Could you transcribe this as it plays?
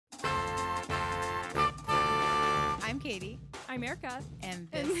Katie. I'm Erica. And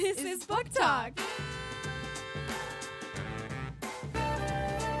this is Book Talk.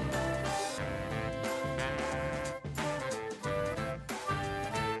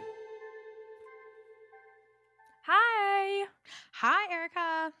 Hi. Hi,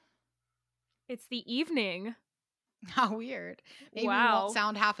 Erica. It's the evening. How weird. Maybe we Wow. won't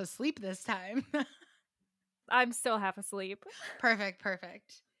sound half asleep this time. I'm still half asleep. Perfect.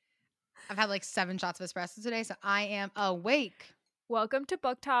 I've had like 7 shots of espresso today, so I am awake. Welcome to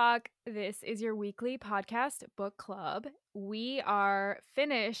Book Talk. This is your weekly podcast book club. We are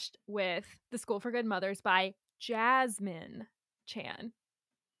finished with The School for Good Mothers by Jasmine Chan.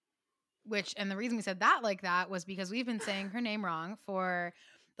 And the reason we said that like that was because we've been saying her name wrong for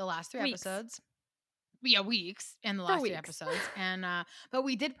the last 3 Weeks. episodes. Yeah, weeks in the last 3 episodes. And but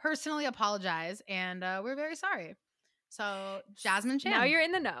we did personally apologize, and we're very sorry. So Jasmine Chan. Now you're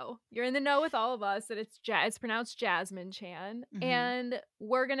in the know. You're in the know with all of us that it's pronounced Jasmine Chan. Mhm. And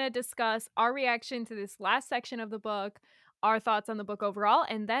we're going to discuss our reaction to this last section of the book, our thoughts on the book overall,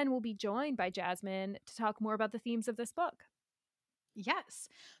 and then we'll be joined by Jasmine to talk more about the themes of this book. Yes.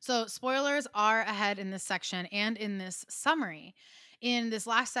 So spoilers are ahead in this section and in this summary. In this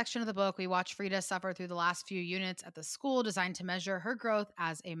last section of the book, we watch Frida suffer through the last few units at the school designed to measure her growth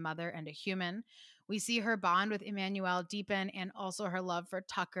as a mother and a human. We see her bond with Emmanuel deepen and also her love for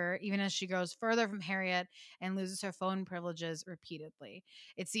Tucker, even as she grows further from Harriet and loses her phone privileges repeatedly.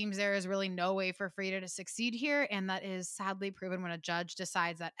 It seems there is really no way for Frida to succeed here, and that is sadly proven when a judge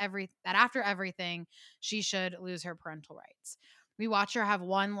decides that after everything, she should lose her parental rights. We watch her have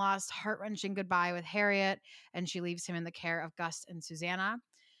one last heart-wrenching goodbye with Harriet, and she leaves him in the care of Gus and Susanna.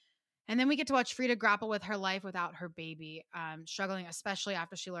 And then we get to watch Frida grapple with her life without her baby, struggling especially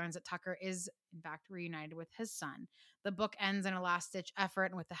after she learns that Tucker is, in fact, reunited with his son. The book ends in a last-ditch effort,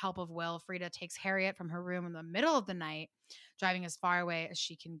 and with the help of Will, Frida takes Harriet from her room in the middle of the night, driving as far away as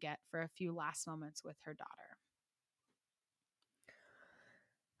she can get for a few last moments with her daughter.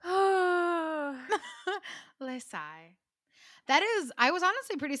 Let's sigh. I was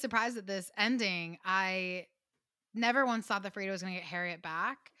honestly pretty surprised at this ending. I never once thought that Frida was going to get Harriet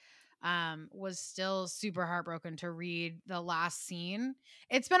back. Was still super heartbroken to read the last scene.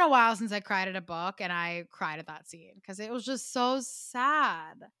 It's been a while since I cried at a book, and I cried at that scene because it was just so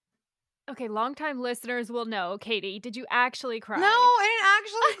sad. Okay, longtime listeners will know. Katie, did you actually cry? No, I didn't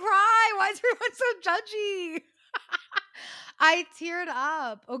actually cry. Why is everyone so judgy? I teared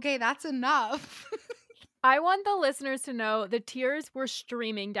up. Okay, that's enough. I want the listeners to know the tears were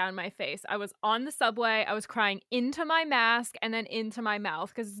streaming down my face. I was on the subway. I was crying into my mask and then into my mouth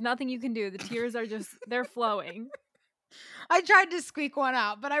because there's nothing you can do. The tears are just, they're flowing. I tried to squeak one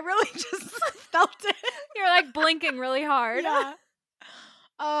out, but I really just felt it. You're like blinking really hard. Yeah.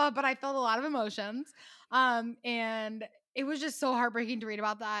 But I felt a lot of emotions. And it was just so heartbreaking to read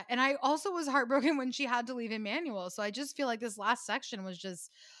about that. And I also was heartbroken when she had to leave Emmanuel. So I just feel like this last section was just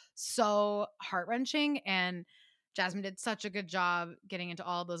so heart-wrenching, and Jasmine did such a good job getting into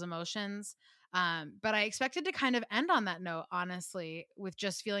all of those emotions. But I expected to kind of end on that note, honestly, with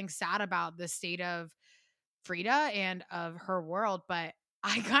just feeling sad about the state of Frida and of her world. But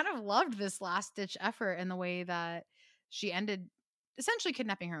I kind of loved this last-ditch effort in the way that she ended essentially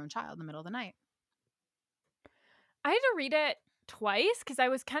kidnapping her own child in the middle of the night. I had to read it twice because I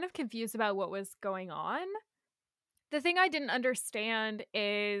was kind of confused about what was going on. The thing I didn't understand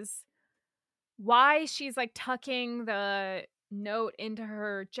is why she's like tucking the note into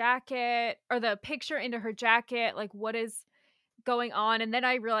her jacket or the picture into her jacket. Like, what is going on? And then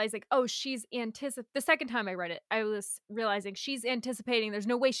I realized, like, oh, she's the second time I read it, I was realizing she's anticipating there's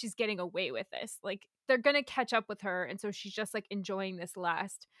no way she's getting away with this. Like, they're gonna catch up with her, and so she's just like enjoying this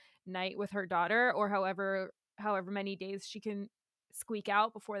last night with her daughter, or however many days she can squeak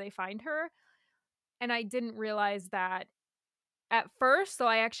out before they find her. And I didn't realize that at first, so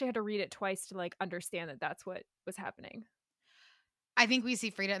I actually had to read it twice to like understand that that's what was happening. I think we see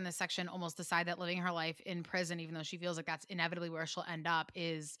Frida in this section almost decide that living her life in prison, even though she feels like that's inevitably where she'll end up,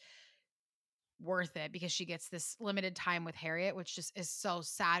 is worth it because she gets this limited time with Harriet, which just is so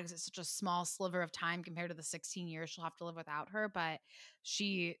sad because it's such a small sliver of time compared to the 16 years she'll have to live without her. But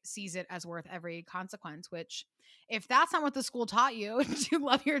she sees it as worth every consequence, which if that's not what the school taught you to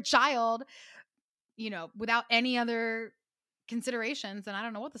love your child, without any other considerations, then I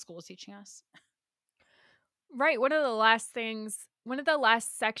don't know what the school is teaching us. Right. One of the last sessions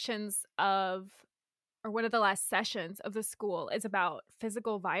of the school is about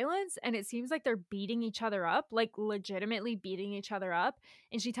physical violence, and it seems like they're beating each other up, like legitimately beating each other up.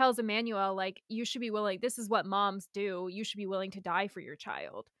 And she tells Emmanuel, like, you should be willing, this is what moms do, you should be willing to die for your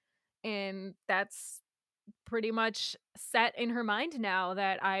child. And that's pretty much set in her mind now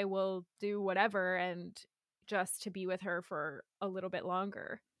that I will do whatever and just to be with her for a little bit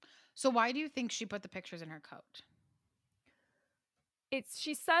longer. So why do you think she put the pictures in her coat?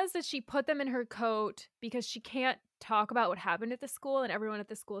 She says that she put them in her coat because she can't talk about what happened at the school and everyone at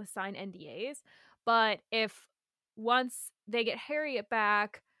the school has signed NDAs. But if once they get Harriet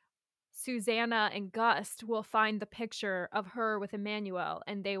back, Susanna and Gust will find the picture of her with Emmanuel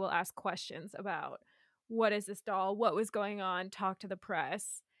and they will ask questions about what is this doll, what was going on, talk to the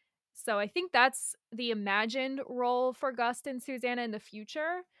press. So I think that's the imagined role for Gust and Susanna in the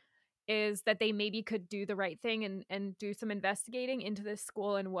future, is that they maybe could do the right thing and do some investigating into this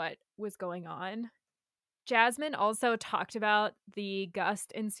school and what was going on. Jasmine also talked about the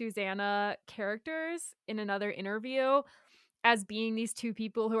Gust and Susanna characters in another interview as being these two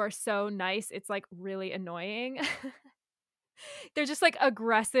people who are so nice, it's like really annoying. They're just like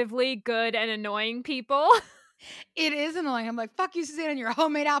aggressively good and annoying people. It is annoying. I'm like, fuck you, Suzanne, and your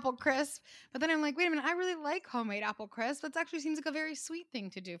homemade apple crisp. But then I'm like, wait a minute, I really like homemade apple crisp. That actually seems like a very sweet thing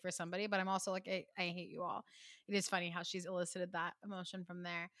to do for somebody. But I'm also like, I hate you all. It is funny how she's elicited that emotion from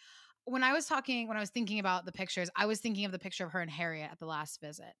there. When I was thinking about the pictures, I was thinking of the picture of her and Harriet at the last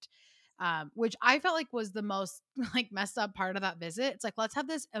visit. Which I felt like was the most like messed up part of that visit. It's like, let's have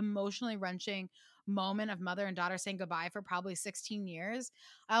this emotionally wrenching moment of mother and daughter saying goodbye for probably 16 years.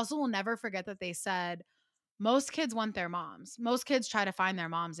 I also will never forget that they said, most kids want their moms. Most kids try to find their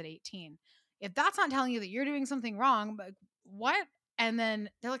moms at 18. If that's not telling you that you're doing something wrong, but what? And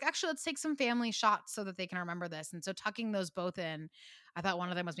then they're like, actually, let's take some family shots so that they can remember this. And so tucking those both in, I thought one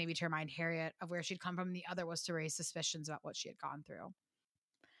of them was maybe to remind Harriet of where she'd come from. The other was to raise suspicions about what she had gone through.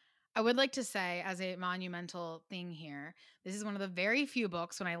 I would like to say, as a monumental thing here, this is one of the very few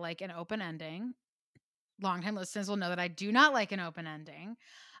books when I like an open ending. Longtime listeners will know that I do not like an open ending.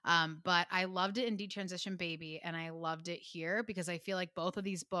 But I loved it in Detransition Baby, and I loved it here because I feel like both of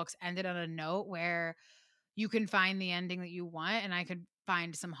these books ended on a note where you can find the ending that you want, and I could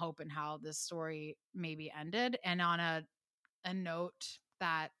find some hope in how this story maybe ended, and on a note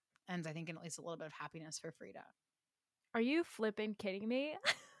that ends, I think, in at least a little bit of happiness for Frida. Are you flipping kidding me?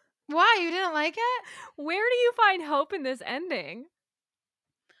 Why? You didn't like it? Where do you find hope in this ending?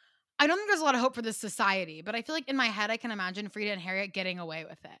 I don't think there's a lot of hope for this society, but I feel like in my head, I can imagine Frida and Harriet getting away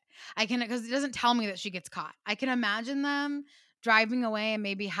with it. I can, because it doesn't tell me that she gets caught. I can imagine them driving away and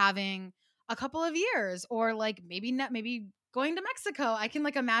maybe having a couple of years, or like maybe going to Mexico. I can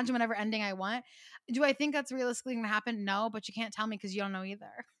like imagine whatever ending I want. Do I think that's realistically going to happen? No, but you can't tell me because you don't know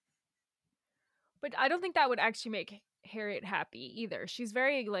either. But I don't think that would actually make Harriet happy either. She's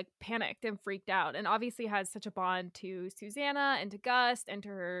very like panicked and freaked out, and obviously has such a bond to Susanna and to Gust and to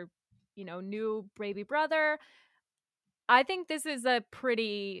her, new baby brother. I think this is a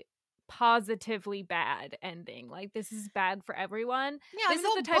pretty positively bad ending. Like, this is bad for everyone. Yeah, this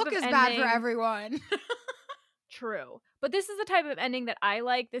the whole book is bad for everyone. True. But this is the type of ending that I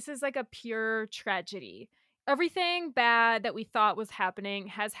like. This is like a pure tragedy. Everything bad that we thought was happening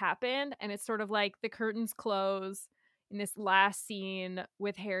has happened, and it's sort of like the curtains close in this last scene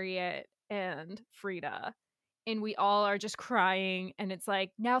with Harriet and Frida, and we all are just crying, and it's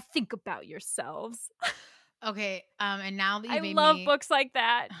like, now think about yourselves. Okay, and now that I love books like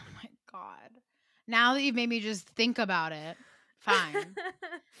that. Oh my God. Now that you've made me just think about it, fine.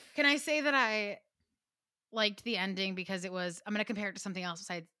 Can I say that I liked the ending because it was, I'm going to compare it to something else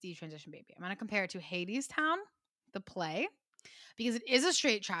besides Detransition Baby. I'm going to compare it to Hadestown, the play, because it is a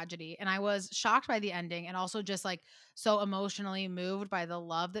straight tragedy. And I was shocked by the ending and also just like so emotionally moved by the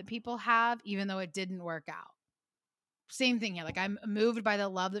love that people have, even though it didn't work out. Same thing here. Like, I'm moved by the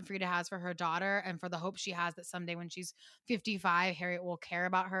love that Frida has for her daughter and for the hope she has that someday when she's 55, Harriet will care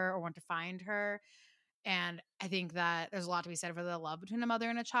about her or want to find her. And I think that there's a lot to be said for the love between a mother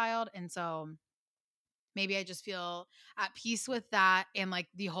and a child. And so maybe I just feel at peace with that. And like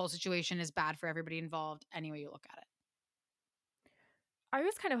the whole situation is bad for everybody involved, any way you look at it. I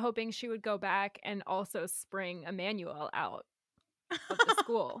was kind of hoping she would go back and also spring Emmanuel out of the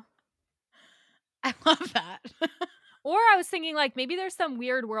school. I love that. Or I was thinking like maybe there's some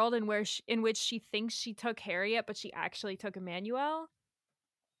weird world in which she thinks she took Harriet, but she actually took Emmanuel.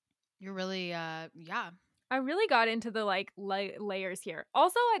 You're really, yeah. I really got into the like layers here.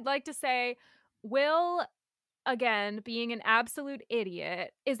 Also, I'd like to say, Will, again, being an absolute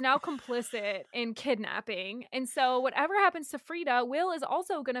idiot, is now complicit in kidnapping. And so whatever happens to Frida, Will is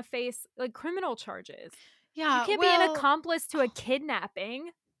also going to face like criminal charges. Yeah. You can't be an accomplice to a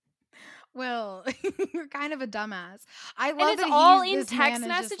kidnapping. Will, you're kind of a dumbass. I love and it's that all in text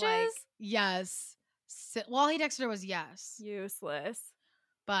messages. Like, yes. Well, he texted her was yes. Useless.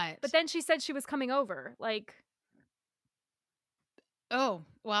 But then she said she was coming over. Like, oh,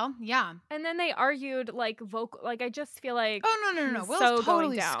 well, yeah. and then they argued like vocal. Like, I just feel like Oh, no. he's Will's so going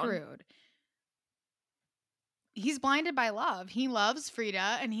totally down. screwed. He's blinded by love. He loves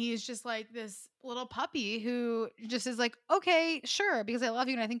Frida, and he's just like this little puppy who just is like, okay, sure, because I love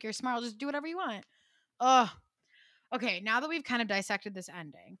you and I think you're smart. I'll just do whatever you want. Ugh. Okay, now that we've kind of dissected this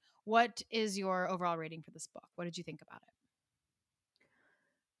ending, what is your overall rating for this book? What did you think about it?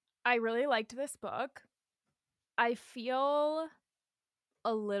 I really liked this book. I feel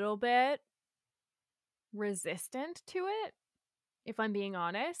a little bit resistant to it, if I'm being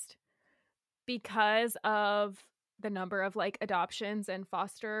honest, because of the number of like adoptions and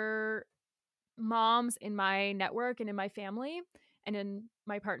foster moms in my network and in my family and in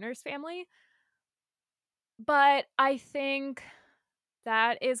my partner's family. But I think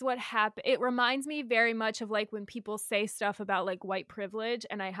that is what happened. It reminds me very much of like when people say stuff about like white privilege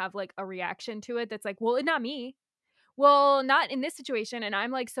and I have like a reaction to it that's like, well, not me. Well, not in this situation. And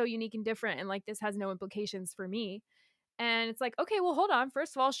I'm like so unique and different. And like this has no implications for me. And it's like, okay, well, hold on.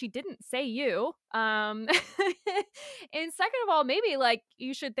 First of all, she didn't say you. And second of all, maybe like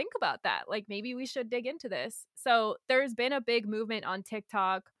you should think about that. Like maybe we should dig into this. So there's been a big movement on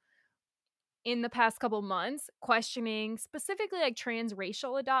TikTok in the past couple months questioning specifically like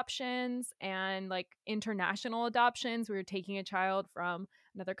transracial adoptions and like international adoptions. We were taking a child from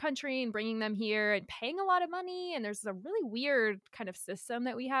another country and bringing them here and paying a lot of money. And there's a really weird kind of system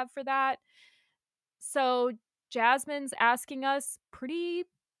that we have for that. So Jasmine's asking us pretty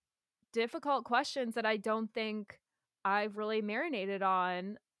difficult questions that I don't think I've really marinated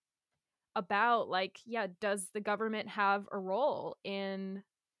on about like, yeah, does the government have a role in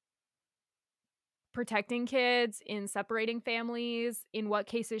protecting kids, in separating families, in what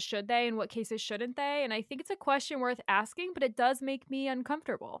cases should they, in what cases shouldn't they? And I think it's a question worth asking, but it does make me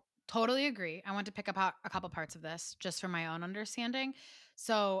uncomfortable. Totally agree. I want to pick up a couple parts of this just for my own understanding.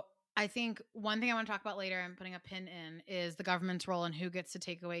 So, I think one thing I want to talk about later, I'm putting a pin in, is the government's role and who gets to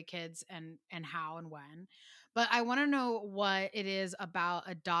take away kids and how and when. But I want to know what it is about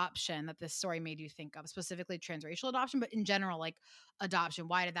adoption that this story made you think of, specifically transracial adoption, but in general, like adoption.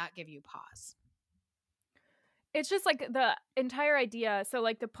 Why did that give you pause? It's just like the entire idea. So,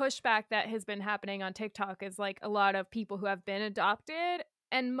 like, the pushback that has been happening on TikTok is like a lot of people who have been adopted,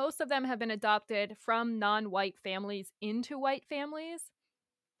 and most of them have been adopted from non white families into white families.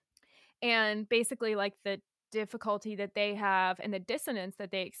 And basically, like, the difficulty that they have and the dissonance that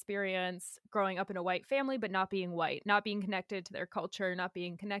they experience growing up in a white family, but not being white, not being connected to their culture, not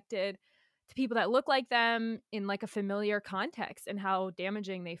being connected to people that look like them in like a familiar context, and how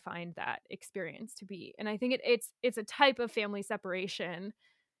damaging they find that experience to be. And I think it's a type of family separation,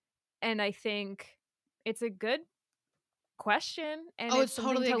 and I think it's a good question, and Oh, it's it's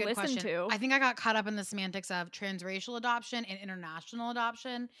something totally a to good listen question. to. I think I got caught up in the semantics of transracial adoption and international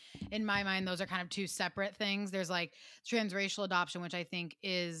adoption. In my mind, those are kind of two separate things. There's like transracial adoption, which I think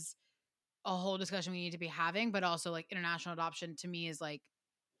is a whole discussion we need to be having, but also like international adoption to me is like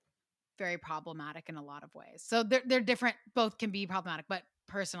very problematic in a lot of ways. So they're different. Both can be problematic, but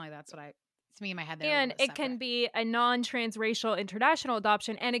personally, that's what to me in my head, they're a little And bit it can separate. be a non-transracial international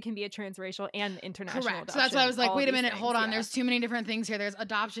adoption, and it can be a transracial and international Correct. adoption. So that's why I was like, all wait a these minute, things, hold on. yeah. There's too many different things here. There's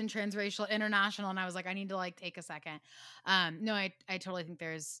adoption, transracial, international. And I was like, I need to like take a second. No, I totally think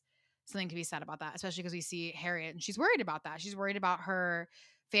there's something to be said about that, especially because we see Harriet and she's worried about that. She's worried about her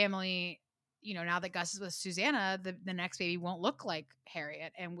family. You know, now that Gus is with Susanna, the next baby won't look like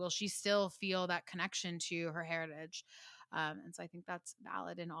Harriet. And will she still feel that connection to her heritage? And so I think that's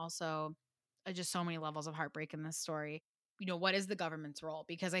valid. And also just so many levels of heartbreak in this story. You know, what is the government's role?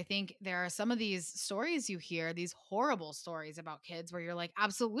 Because I think there are some of these stories you hear, these horrible stories about kids where you're like,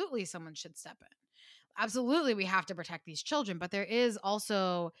 absolutely someone should step in. Absolutely, we have to protect these children. But there is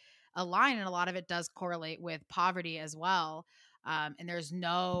also a line, and a lot of it does correlate with poverty as well. And there's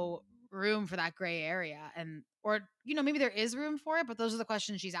no room for that gray area. And, or, you know, maybe there is room for it, but those are the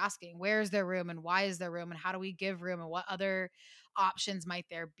questions she's asking. Where is there room and why is there room and how do we give room and what other options might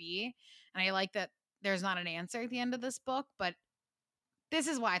there be? And I like that there's not an answer at the end of this book, but this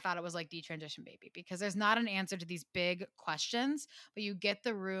is why I thought it was like Detransition Baby, because there's not an answer to these big questions, but you get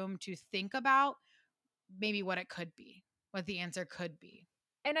the room to think about maybe what it could be, what the answer could be.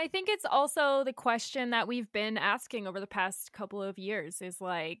 And I think it's also the question that we've been asking over the past couple of years is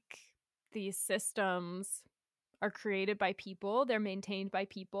like, these systems are created by people, they're maintained by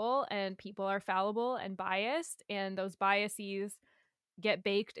people, and people are fallible and biased, and those biases get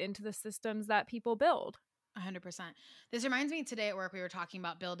baked into the systems that people build. 100%. This reminds me, today at work, we were talking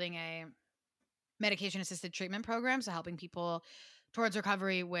about building a medication assisted treatment program. So helping people towards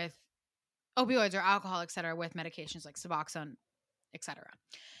recovery with opioids or alcohol, et cetera, with medications like Suboxone, et cetera.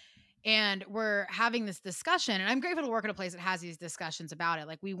 And we're having this discussion, and I'm grateful to work at a place that has these discussions about it.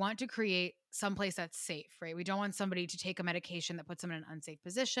 Like, we want to create some place that's safe, right? We don't want somebody to take a medication that puts them in an unsafe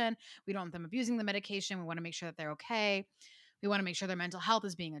position. We don't want them abusing the medication. We want to make sure that they're okay. We want to make sure their mental health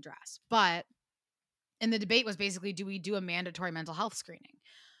is being addressed. But and the debate was basically, do we do a mandatory mental health screening?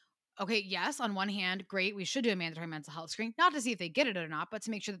 Okay, yes, on one hand, great, we should do a mandatory mental health screening, not to see if they get it or not, but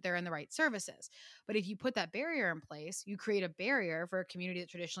to make sure that they're in the right services. But if you put that barrier in place, you create a barrier for a community that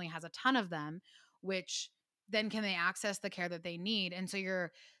traditionally has a ton of them, which then can they access the care that they need? And so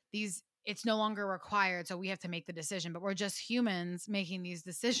it's no longer required. So we have to make the decision, but we're just humans making these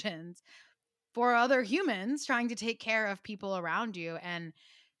decisions for other humans trying to take care of people around you. And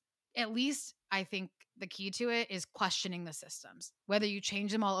at least I think the key to it is questioning the systems. Whether you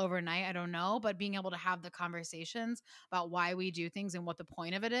change them all overnight, I don't know, but being able to have the conversations about why we do things and what the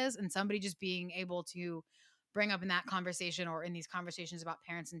point of it is, and somebody just being able to bring up in that conversation or in these conversations about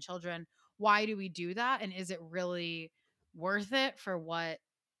parents and children, why do we do that? And is it really worth it for what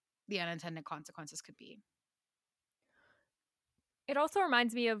the unintended consequences could be? It also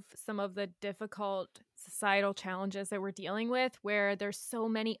reminds me of some of the difficult societal challenges that we're dealing with, where there's so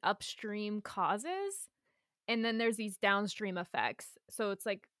many upstream causes and then there's these downstream effects. So it's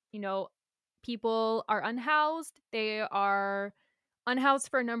like, people are unhoused. They are unhoused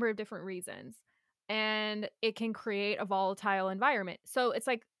for a number of different reasons, and it can create a volatile environment. So it's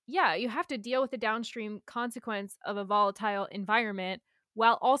like, yeah, you have to deal with the downstream consequence of a volatile environment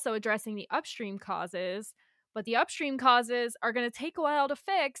while also addressing the upstream causes. But the upstream causes are going to take a while to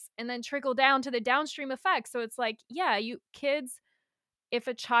fix and then trickle down to the downstream effects. So it's like, yeah, if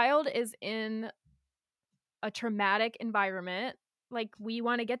a child is in a traumatic environment, like, we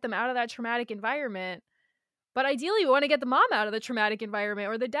want to get them out of that traumatic environment. But ideally, we want to get the mom out of the traumatic environment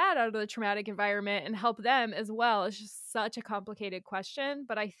or the dad out of the traumatic environment and help them as well. It's just such a complicated question.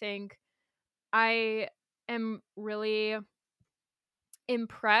 But I think I am really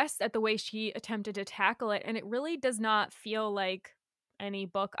impressed at the way she attempted to tackle it. And it really does not feel like any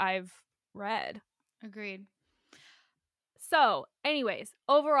book I've read. Agreed. So, anyways,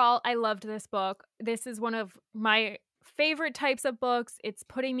 overall, I loved this book. This is one of my favorite types of books. It's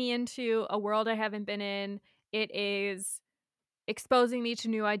putting me into a world I haven't been in. It is exposing me to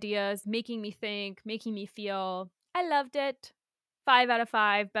new ideas, making me think, making me feel. I loved it. 5 out of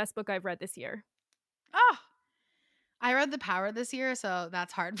 5. Best book I've read this year. Oh, I read The Power this year, so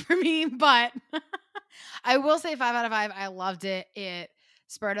that's hard for me, but I will say 5 out of 5. I loved it. It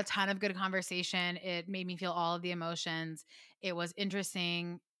spurred a ton of good conversation. It made me feel all of the emotions. It was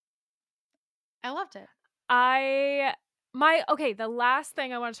interesting. I loved it. The last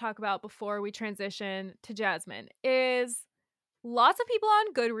thing I want to talk about before we transition to Jasmine is lots of people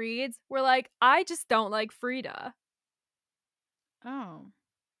on Goodreads were like, I just don't like Frida. Oh.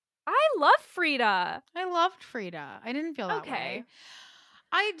 I love Frida. I loved Frida. I didn't feel that way.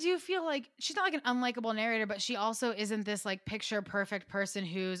 I do feel like she's not like an unlikable narrator, but she also isn't this like picture perfect person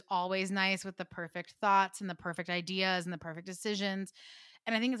who's always nice with the perfect thoughts and the perfect ideas and the perfect decisions.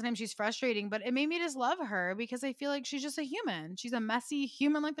 And I think sometimes she's frustrating, but it made me just love her because I feel like she's just a human. She's a messy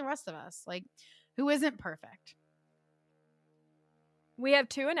human like the rest of us, like, who isn't perfect. We have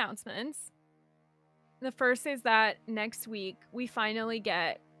 2 announcements. The first is that next week we finally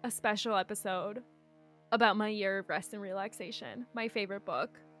get a special episode about my year of rest and relaxation, my favorite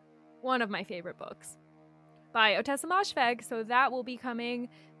book, one of my favorite books, by Ottessa Moshfegh. So that will be coming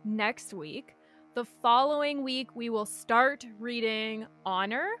next week. The following week, we will start reading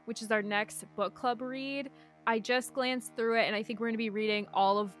Honor, which is our next book club read. I just glanced through it, and I think we're going to be reading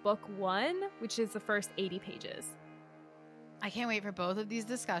all of book 1, which is the first 80 pages. I can't wait for both of these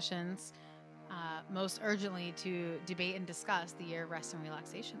discussions, most urgently to debate and discuss the year of rest and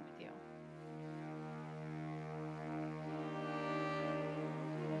relaxation with you.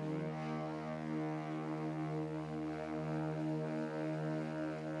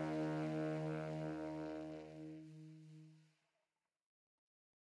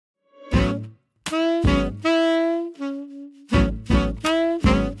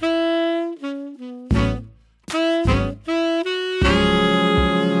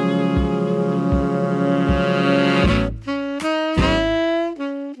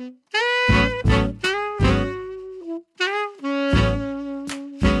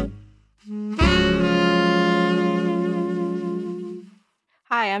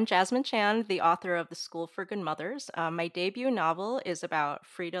 I'm Jasmine Chan, the author of The School for Good Mothers. My debut novel is about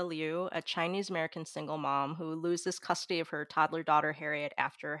Frida Liu, a Chinese-American single mom who loses custody of her toddler daughter Harriet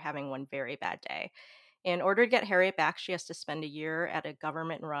after having one very bad day. In order to get Harriet back, she has to spend a year at a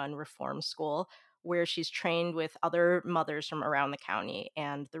government run reform school where she's trained with other mothers from around the county.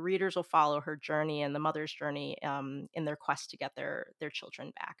 And the readers will follow her journey and the mother's journey in their quest to get their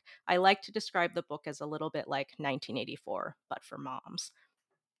children back. I like to describe the book as a little bit like 1984, but for moms.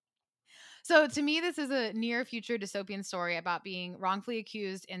 So to me, this is a near future dystopian story about being wrongfully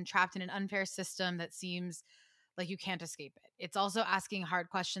accused and trapped in an unfair system that seems like you can't escape it. It's also asking hard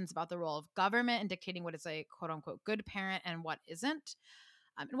questions about the role of government and dictating what is a quote unquote good parent and what isn't.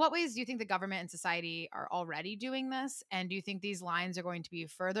 In what ways do you think the government and society are already doing this? And do you think these lines are going to be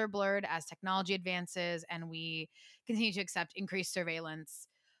further blurred as technology advances and we continue to accept increased surveillance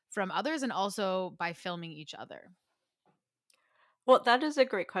from others and also by filming each other? Well, that is a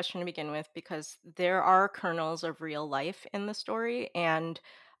great question to begin with because there are kernels of real life in the story. And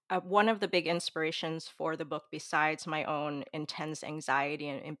one of the big inspirations for the book, besides my own intense anxiety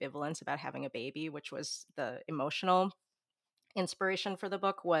and ambivalence about having a baby, which was the emotional inspiration for the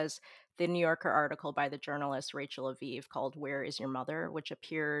book, was the New Yorker article by the journalist Rachel Aviv called Where Is Your Mother, which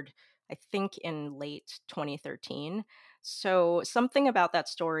appeared, I think, in late 2013. So something about that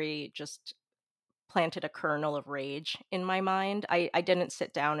story just planted a kernel of rage in my mind. I didn't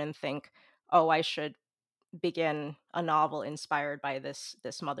sit down and think, "Oh, I should begin a novel inspired by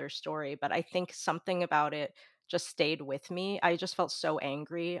this mother's story," but I think something about it just stayed with me. I just felt so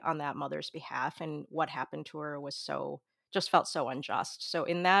angry on that mother's behalf, and what happened to her was so just felt so unjust. So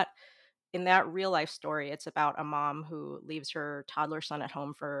in that real life story, it's about a mom who leaves her toddler son at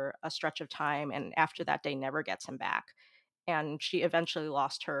home for a stretch of time and after that day never gets him back. And she eventually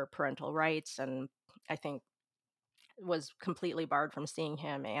lost her parental rights and I think was completely barred from seeing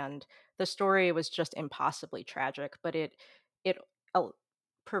him, and the story was just impossibly tragic, but it al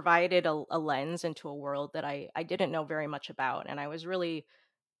provided a lens into a world that I didn't know very much about, and I was really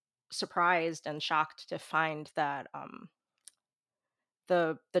surprised and shocked to find that,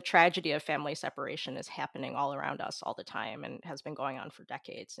 the tragedy of family separation is happening all around us all the time and has been going on for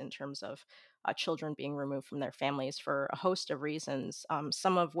decades in terms of, children being removed from their families for a host of reasons,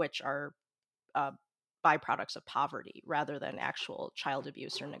 some of which are uh, byproducts of poverty rather than actual child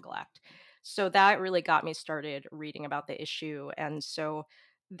abuse or neglect. So that really got me started reading about the issue. And so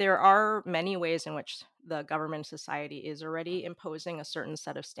there are many ways in which the government society is already imposing a certain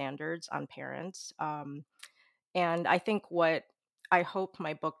set of standards on parents. And I think what I hope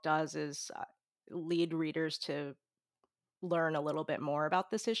my book does is lead readers to learn a little bit more about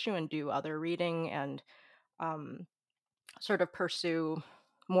this issue and do other reading and um, sort of pursue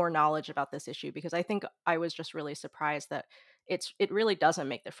more knowledge about this issue because I think I was just really surprised that it really doesn't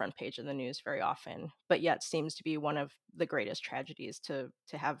make the front page of the news very often, but yet seems to be one of the greatest tragedies to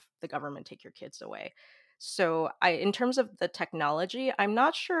have the government take your kids away. So I in terms of the technology, I'm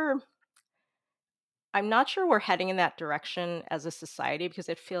not sure we're heading in that direction as a society because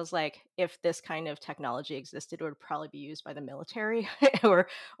it feels like if this kind of technology existed, it would probably be used by the military or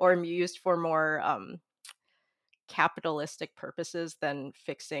used for more capitalistic purposes than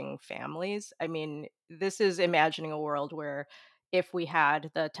fixing families. I mean, this is imagining a world where if we had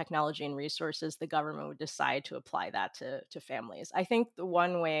the technology and resources, the government would decide to apply that to families. I think the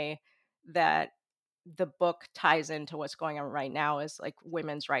one way that the book ties into what's going on right now is like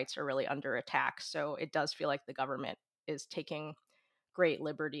women's rights are really under attack. So it does feel like the government is taking great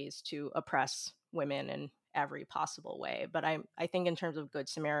liberties to oppress women in every possible way. But I think in terms of good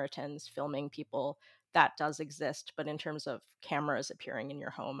Samaritans filming people, that does exist. But in terms of cameras appearing in your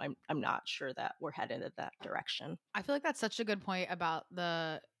home, I'm not sure that we're headed in that direction. I feel like that's such a good point about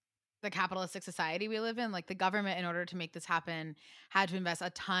the capitalistic society we live in. Like the government, in order to make this happen, had to invest a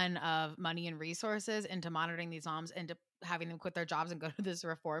ton of money and resources into monitoring these moms and to having them quit their jobs and go to this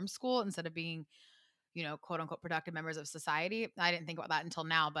reform school instead of being, quote unquote productive members of society. I didn't think about that until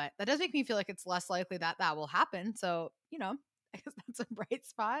now, but that does make me feel like it's less likely that that will happen. So, I guess that's a bright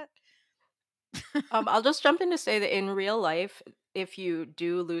spot. I'll just jump in to say that in real life, if you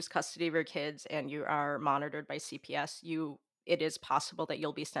do lose custody of your kids and you are monitored by CPS, it is possible that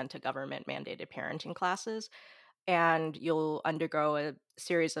you'll be sent to government mandated parenting classes and you'll undergo a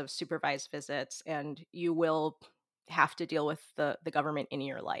series of supervised visits and you will have to deal with the government in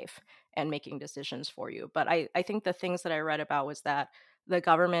your life and making decisions for you. But I think the things that I read about was that the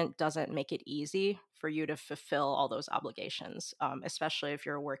government doesn't make it easy for you to fulfill all those obligations, especially if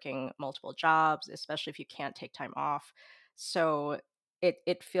you're working multiple jobs, especially if you can't take time off. So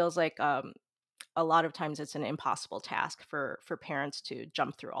it feels like a lot of times it's an impossible task for parents to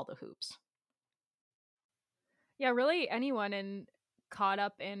jump through all the hoops. Yeah, really anyone caught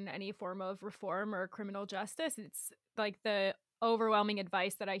up in any form of reform or criminal justice, it's like the overwhelming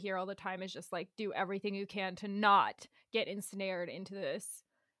advice that I hear all the time is just like do everything you can to not get ensnared into this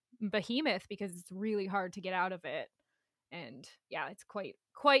behemoth because it's really hard to get out of it. And yeah, it's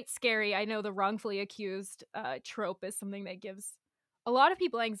quite scary. I know the wrongfully accused trope is something that gives a lot of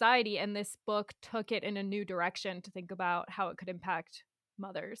people anxiety, and this book took it in a new direction to think about how it could impact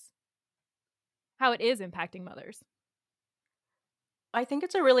mothers, how it is impacting mothers. I think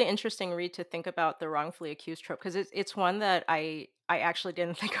it's a really interesting read to think about the wrongfully accused trope because it's one that I actually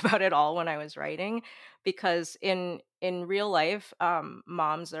didn't think about at all when I was writing, because in real life,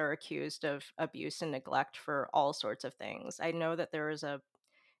 moms are accused of abuse and neglect for all sorts of things. I know that there was a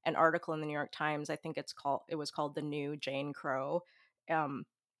an article in the New York Times. I think it was called "The New Jane Crow," um,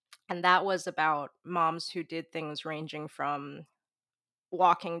 and that was about moms who did things ranging from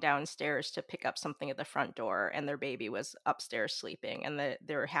walking downstairs to pick up something at the front door, and their baby was upstairs sleeping, and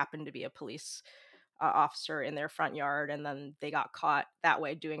there happened to be a police officer in their front yard, and then they got caught that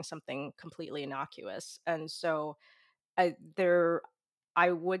way doing something completely innocuous. And so there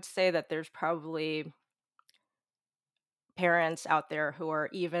I would say that there's probably parents out there who are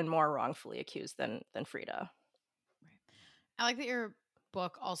even more wrongfully accused than Frida. Right. I like that your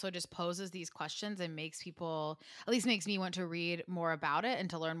book also just poses these questions and makes people, at least makes me want to read more about it and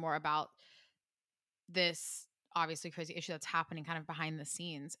to learn more about this obviously crazy issue that's happening kind of behind the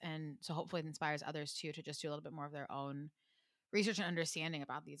scenes. And so hopefully it inspires others too to just do a little bit more of their own research and understanding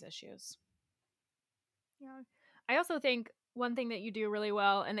about these issues. Yeah. I also think one thing that you do really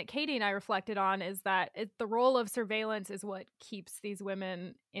well and that Katie and I reflected on is that the role of surveillance is what keeps these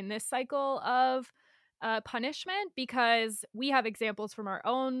women in this cycle of punishment, because we have examples from our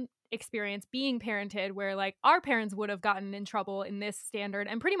own experience being parented where like our parents would have gotten in trouble in this standard,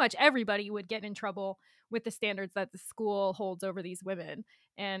 and pretty much everybody would get in trouble with the standards that the school holds over these women.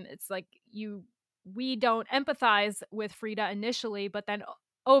 And it's like we don't empathize with Frida initially, but then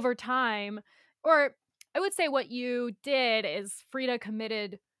over time, or I would say what you did is Frida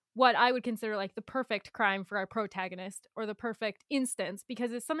committed what I would consider like the perfect crime for our protagonist, or the perfect instance,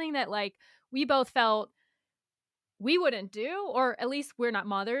 because it's something that like we both felt we wouldn't do, or at least we're not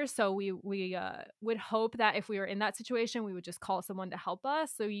mothers, so we would hope that if we were in that situation we would just call someone to help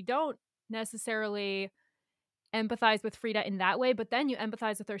us. So you don't necessarily empathize with Frida in that way, but then you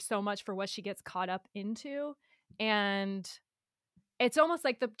empathize with her so much for what she gets caught up into. And it's almost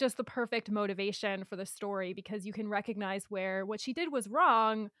like just the perfect motivation for the story, because you can recognize where what she did was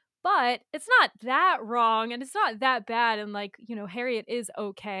wrong, but it's not that wrong and it's not that bad. And like, Harriet is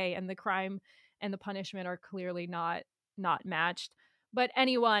okay, and the crime and the punishment are clearly not matched. But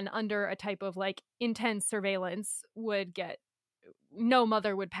anyone under a type of like intense surveillance would get, no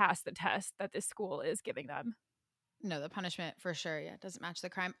mother would pass the test that this school is giving them. No, the punishment for sure, yeah, doesn't match the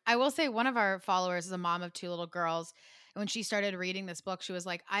crime. I will say one of our followers is a mom of two little girls. And when she started reading this book, she was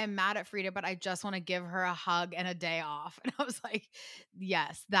like, I am mad at Frida, but I just want to give her a hug and a day off. And I was like,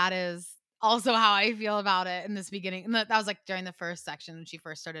 yes, that is also how I feel about it in this beginning. And that was like during the first section when she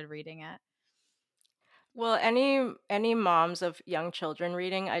first started reading it. Well, any moms of young children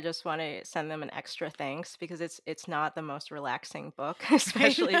reading, I just want to send them an extra thanks because it's not the most relaxing book,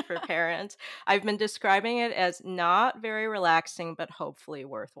 especially Right. for parents. I've been describing it as not very relaxing, but hopefully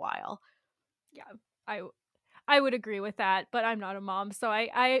worthwhile. Yeah. I I would agree with that, but I'm not a mom, so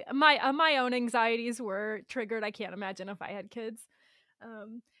my own anxieties were triggered. I can't imagine if I had kids.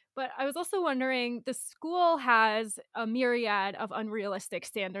 Um, but I was also wondering, the school has a myriad of unrealistic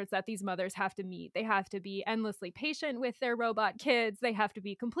standards that these mothers have to meet. They have to be endlessly patient with their robot kids. They have to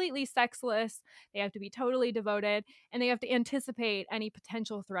be completely sexless. They have to be totally devoted, and they have to anticipate any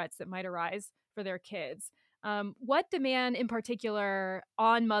potential threats that might arise for their kids. What demand in particular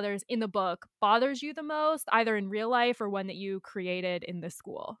on mothers in the book bothers you the most, either in real life or one that you created in the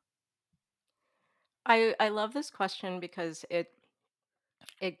school? I love this question because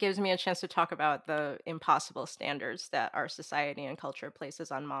it gives me a chance to talk about the impossible standards that our society and culture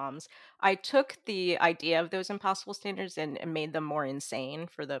places on moms. I took the idea of those impossible standards and made them more insane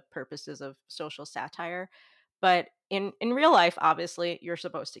for the purposes of social satire. But in real life, obviously, you're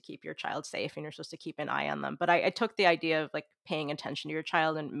supposed to keep your child safe and you're supposed to keep an eye on them. But I took the idea of like paying attention to your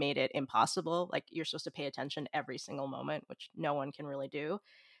child and made it impossible. Like you're supposed to pay attention every single moment, which no one can really do.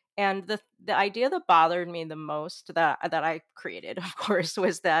 And the idea that bothered me the most that I created, of course,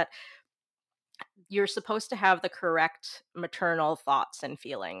 was that you're supposed to have the correct maternal thoughts and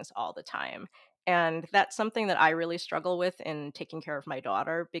feelings all the time. And that's something that I really struggle with in taking care of my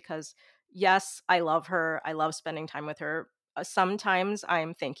daughter because yes, I love her. I love spending time with her. sometimes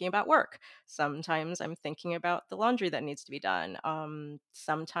I'm thinking about work. Sometimes I'm thinking about the laundry that needs to be done.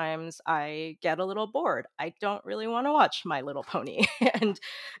 Sometimes I get a little bored. I don't really want to watch My Little Pony. And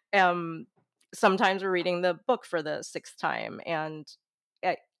um, sometimes we're reading the book for the sixth time. And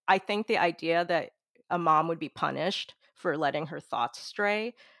I, I think the idea that a mom would be punished for letting her thoughts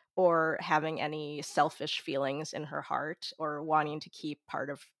stray or having any selfish feelings in her heart or wanting to keep part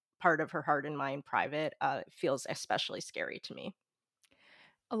of her heart and mind private feels especially scary to me.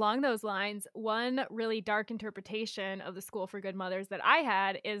 Along those lines, one really dark interpretation of the School for Good Mothers that I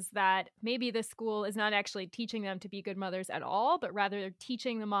had is that maybe the school is not actually teaching them to be good mothers at all, but rather they're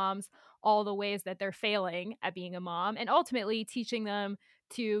teaching the moms all the ways that they're failing at being a mom and ultimately teaching them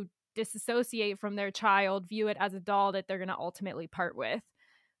to disassociate from their child, view it as a doll that they're going to ultimately part with.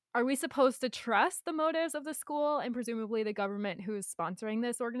 Are we supposed to trust the motives of the school and presumably the government who's sponsoring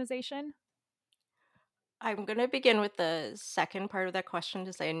this organization? I'm going to begin with the second part of that question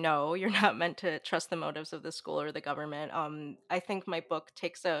to say no, you're not meant to trust the motives of the school or the government. I think my book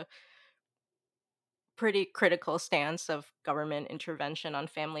takes a pretty critical stance of government intervention on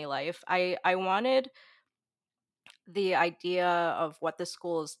family life. I wanted the idea of what the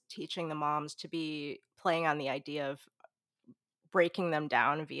school is teaching the moms to be playing on the idea of breaking them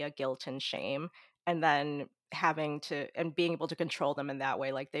down via guilt and shame, and then having to and being able to control them in that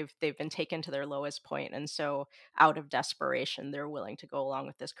way, like they've been taken to their lowest point, and so out of desperation they're willing to go along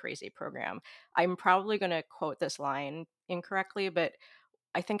with this crazy program. I'm probably going to quote this line incorrectly, but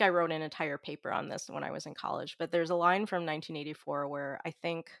I think I wrote an entire paper on this when I was in college. But there's a line from 1984 where I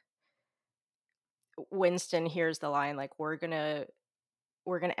think Winston hears the line like, we're gonna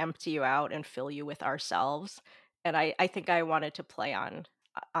empty you out and fill you with ourselves. And I think I wanted to play on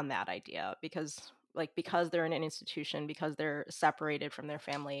that idea because, like, because they're in an institution, because they're separated from their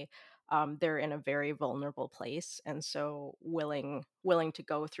family, they're in a very vulnerable place, and so willing to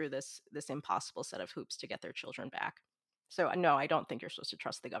go through this impossible set of hoops to get their children back. So no, I don't think you're supposed to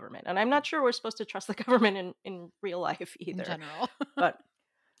trust the government, and I'm not sure we're supposed to trust the government in real life in either. general. But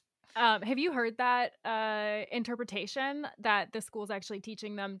Have you heard that interpretation that the school's actually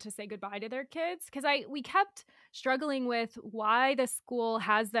teaching them to say goodbye to their kids? Because we kept struggling with why the school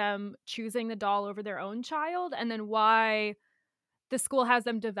has them choosing the doll over their own child, and then why the school has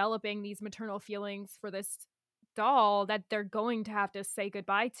them developing these maternal feelings for this doll that they're going to have to say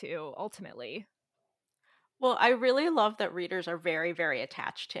goodbye to ultimately. well, I really love that readers are very, very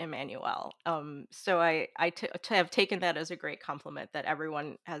attached to Emmanuel. So I have taken that as a great compliment that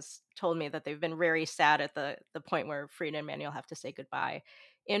everyone has told me that they've been very sad at the point where Frida and Emmanuel have to say goodbye.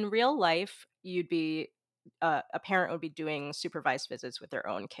 In real life, a parent would be doing supervised visits with their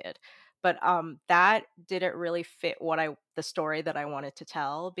own kid, but that didn't really fit the story that I wanted to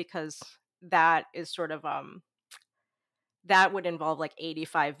tell, because that is sort of that would involve like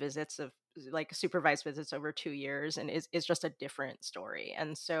 85 visits of like supervised visits over 2 years, and is just a different story.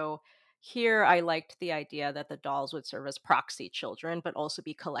 And so here I liked the idea that the dolls would serve as proxy children, but also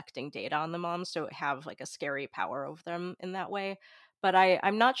be collecting data on the moms, so have like a scary power over them in that way. But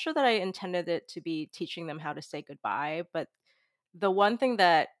I'm not sure that I intended it to be teaching them how to say goodbye. But the one thing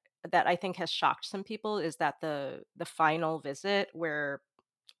that I think has shocked some people is that the final visit where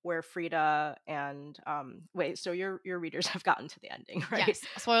Frida and wait, so your readers have gotten to the ending, right? Yes,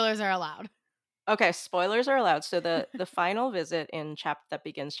 spoilers are allowed. Okay, spoilers are allowed. So the final visit in that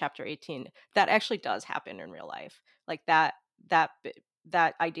begins chapter 18, that actually does happen in real life. Like that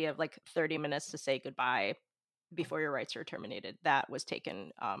idea of like 30 minutes to say goodbye before your rights are terminated, that was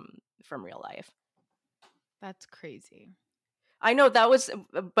taken from real life. That's crazy. I know that was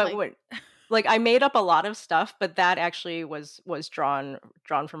but Like, what like I made up a lot of stuff, but that actually was drawn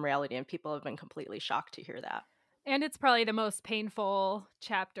from reality, and people have been completely shocked to hear that. And it's probably the most painful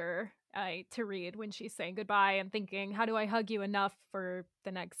chapter to read when she's saying goodbye and thinking, how do I hug you enough for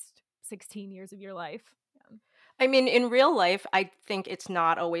the next 16 years of your life? Yeah. I mean, in real life, I think it's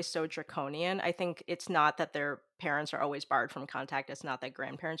not always so draconian. I think it's not that their parents are always barred from contact. It's not that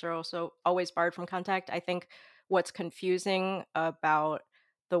grandparents are also always barred from contact. I think what's confusing about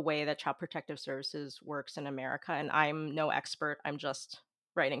the way that Child Protective Services works in America, and I'm no expert, I'm just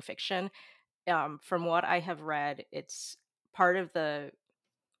writing fiction. From what I have read, it's part of the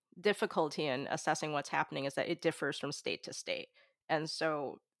difficulty in assessing what's happening is that it differs from state to state. And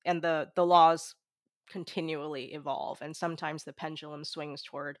so, and the laws continually evolve, and sometimes the pendulum swings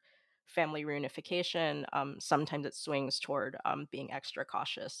toward family reunification, sometimes it swings toward being extra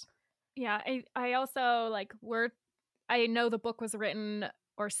cautious. Yeah, I also like I know the book was written,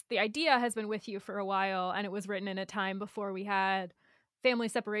 or the idea has been with you for a while, and it was written in a time before we had family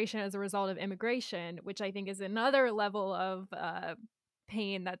separation as a result of immigration, which I think is another level of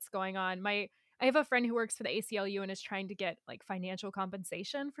pain that's going on. I have a friend who works for the ACLU and is trying to get like financial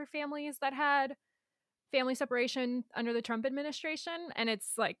compensation for families that had family separation under the Trump administration, and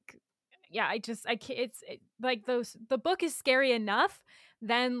it's like, yeah, I can't, like those, the book is scary enough,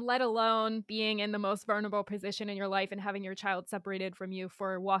 then let alone being in the most vulnerable position in your life and having your child separated from you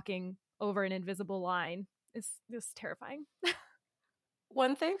for walking over an invisible line is just terrifying.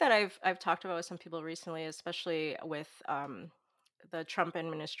 One thing that I've talked about with some people recently, especially with the Trump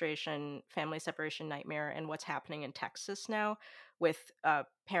administration family separation nightmare and what's happening in Texas now, with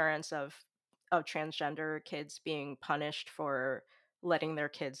parents of transgender kids being punished for letting their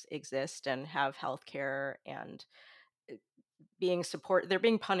kids exist and have health care, and they're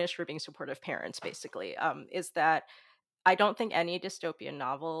being punished for being supportive parents, basically. Is that I don't think any dystopian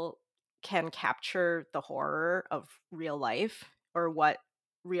novel can capture the horror of real life, or what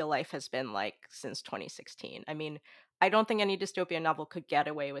real life has been like since 2016. I mean, I don't think any dystopian novel could get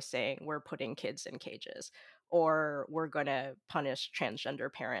away with saying we're putting kids in cages, or we're going to punish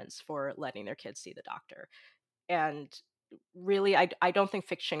transgender parents for letting their kids see the doctor. And really, I don't think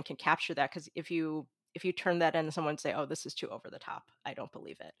fiction can capture that, because if you turn that in, someone say, "Oh, this is too over the top." I don't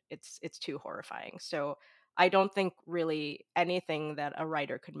believe it. It's too horrifying. So I don't think really anything that a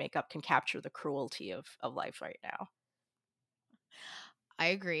writer could make up can capture the cruelty of life right now. I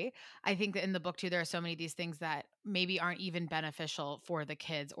agree. I think that in the book too, there are so many of these things that maybe aren't even beneficial for the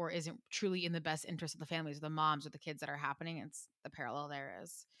kids or isn't truly in the best interest of the families, the moms or the kids that are happening. It's the parallel there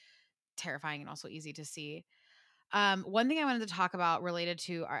is terrifying and also easy to see. One thing I wanted to talk about related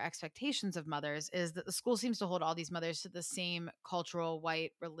to our expectations of mothers is that the school seems to hold all these mothers to the same cultural,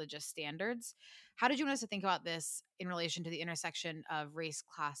 white, religious standards. How did you want us to think about this in relation to the intersection of race,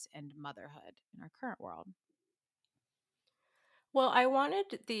 class, and motherhood in our current world? Well, I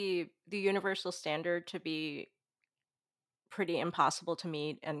wanted the universal standard to be pretty impossible to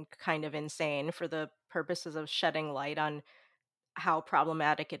meet and kind of insane, for the purposes of shedding light on how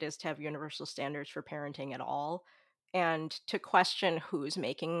problematic it is to have universal standards for parenting at all, and to question who's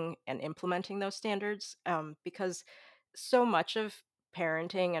making and implementing those standards, because so much of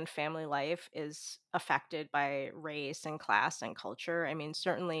parenting and family life is affected by race and class and culture. I mean,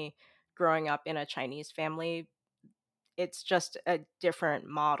 certainly growing up in a Chinese family, it's just a different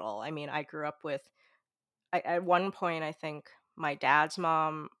model. I mean, I grew up with, at one point, I think my dad's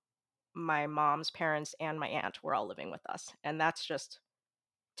mom, my mom's parents, and my aunt were all living with us. And that's just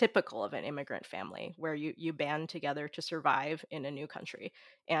typical of an immigrant family, where you band together to survive in a new country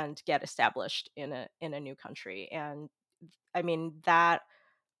and get established in a new country. And I mean, that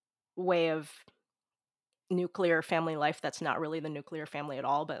way of nuclear family life, that's not really the nuclear family at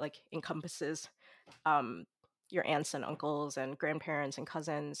all, but like encompasses um your aunts and uncles and grandparents and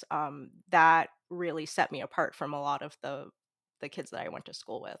cousins, that really set me apart from a lot of the kids that I went to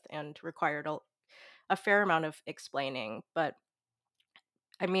school with, and required a fair amount of explaining. But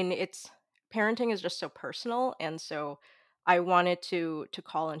I mean, it's parenting is just so personal, and so I wanted to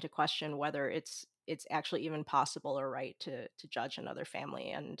call into question whether it's actually even possible or right to judge another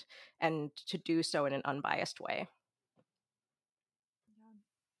family, and to do so in an unbiased way.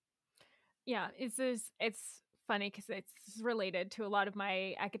 Yeah, it's funny because it's related to a lot of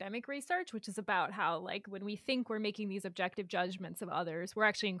my academic research, which is about how, like, when we think we're making these objective judgments of others, we're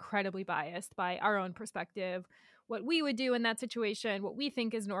actually incredibly biased by our own perspective, what we would do in that situation, what we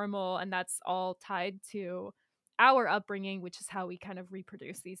think is normal, and that's all tied to our upbringing, which is how we kind of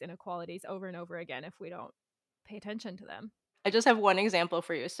reproduce these inequalities over and over again if we don't pay attention to them. I just have one example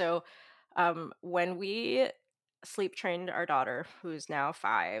for you. So, when we sleep trained our daughter, who's now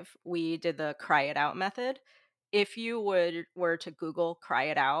 5, we did the cry it out method. If you were to Google "cry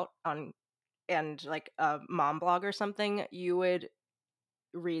it out" on, and like a mom blog or something, you would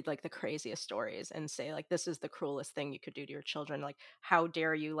read like the craziest stories and say like, this is the cruelest thing you could do to your children. Like, how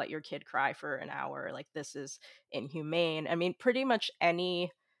dare you let your kid cry for an hour? Like, this is inhumane. I mean, pretty much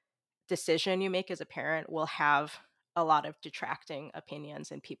any decision you make as a parent will have a lot of detracting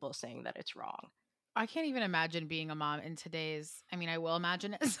opinions and people saying that it's wrong. I can't even imagine being a mom in today's, I mean, I will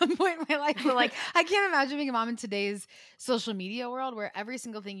imagine it at some point in my life, but like, I can't imagine being a mom in today's social media world where every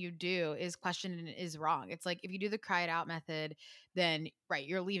single thing you do is questioned and is wrong. It's like, if you do the cry it out method, then right,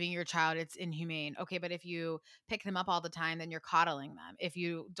 you're leaving your child, it's inhumane. Okay, but if you pick them up all the time, then you're coddling them. If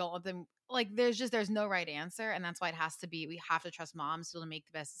you don't let them, like, there's no right answer. And that's why it has to be, we have to trust moms to make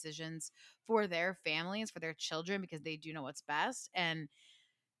the best decisions for their families, for their children, because they do know what's best. And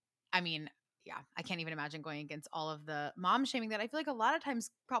I mean, yeah, I can't even imagine going against all of the mom shaming that I feel like a lot of times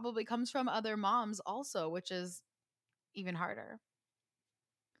probably comes from other moms also, which is even harder.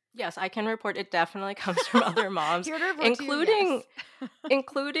 Yes, I can report it definitely comes from other moms, Here to report to you, including yes.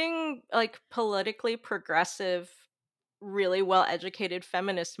 including like politically progressive, really well-educated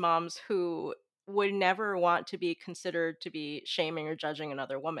feminist moms who would never want to be considered to be shaming or judging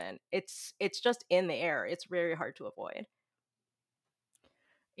another woman. It's just in the air. It's very hard to avoid.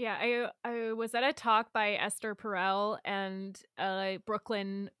 Yeah, I was at a talk by Esther Perel, and a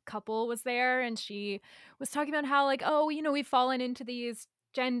Brooklyn couple was there, and she was talking about how, like, oh, we've fallen into these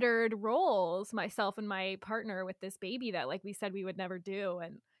gendered roles, myself and my partner, with this baby that, like, we said we would never do.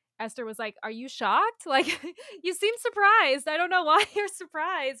 And Esther was like, "Are you shocked? Like, you seem surprised. I don't know why you're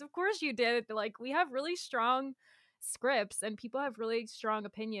surprised. Of course you did. Like, we have really strong scripts and people have really strong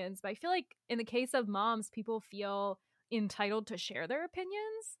opinions, but I feel like in the case of moms, people feel entitled to share their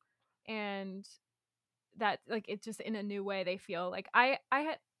opinions, and that, like, it just, in a new way, they feel like I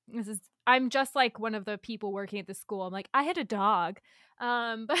had this is I'm just like one of the people working at the school. I'm like, I had a dog,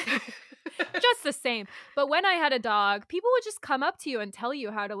 but just the same. But when I had a dog, people would just come up to you and tell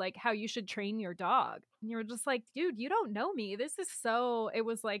you how you should train your dog, and you're just like, dude, you don't know me. This is so It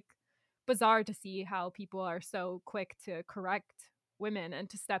was like bizarre to see how people are so quick to correct women and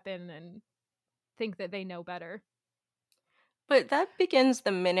to step in and think that they know better. But that begins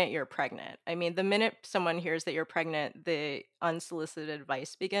the minute you're pregnant. I mean, the minute someone hears that you're pregnant, the unsolicited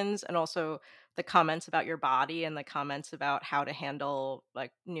advice begins, and also the comments about your body and the comments about how to handle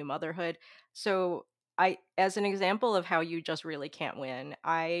like new motherhood. So, as an example of how you just really can't win,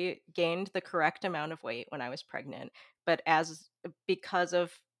 I gained the correct amount of weight when I was pregnant, but because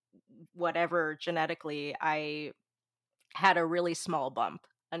of whatever genetically, I had a really small bump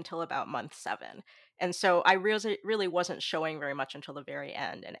until about month 7. And so I really wasn't showing very much until the very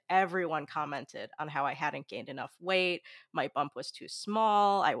end. And everyone commented on how I hadn't gained enough weight. My bump was too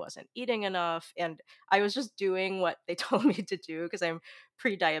small. I wasn't eating enough. And I was just doing what they told me to do because I'm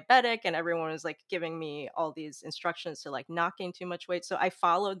pre diabetic and everyone was like giving me all these instructions to like not gain too much weight. So I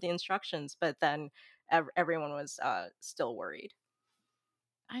followed the instructions, but then everyone was still worried.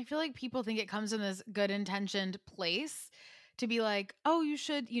 I feel like people think it comes in this good intentioned place to be like, oh, you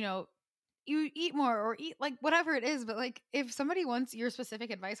should, you eat more or eat like whatever it is. But like, if somebody wants your specific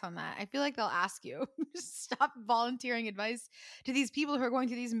advice on that, I feel like they'll ask you. Just stop volunteering advice to these people who are going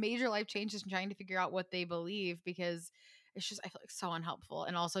through these major life changes and trying to figure out what they believe, because it's just, I feel like, so unhelpful,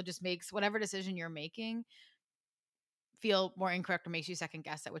 and also just makes whatever decision you're making feel more incorrect, or makes you second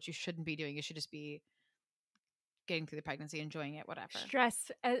guess at what you shouldn't be doing. You should just be getting through the pregnancy, enjoying it, whatever. Stress,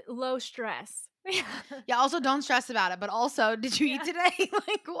 low stress. Yeah, also don't stress about it, but also, did you eat Yeah. today?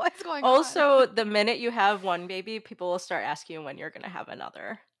 Like, what's going on? Also, the minute you have one baby, people will start asking you when you're going to have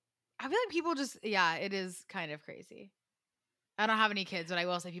another. I feel like people just, yeah, it is kind of crazy. I don't have any kids, but I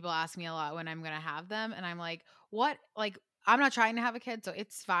will say people ask me a lot when I'm going to have them. And I'm like, what? Like, I'm not trying to have a kid, so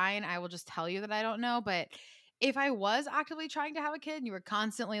it's fine. I will just tell you that I don't know. But if I was actively trying to have a kid and you were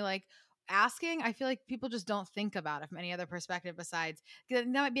constantly like asking, I feel like people just don't think about it from any other perspective besides that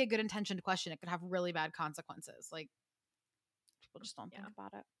might be a good intentioned question. It could have really bad consequences. Like, people just don't Yeah. think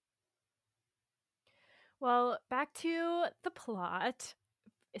about it. Well, back to the plot.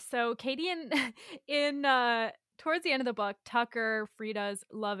 So Katie and in towards the end of the book, Tucker, Frida's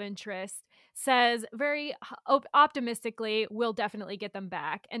love interest, says very optimistically, we'll definitely get them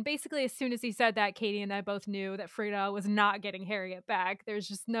back. And basically, as soon as he said that, Katie and I both knew that Frida was not getting Harriet back. There's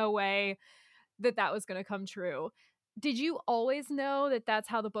just no way that that was going to come true. Did you always know that that's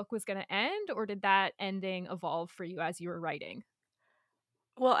how the book was going to end, or did that ending evolve for you as you were writing?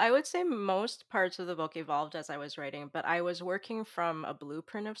 Well, I would say most parts of the book evolved as I was writing, but I was working from a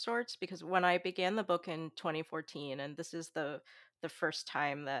blueprint of sorts because when I began the book in 2014, and this is the first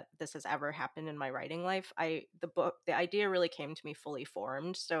time that this has ever happened in my writing life, the idea really came to me fully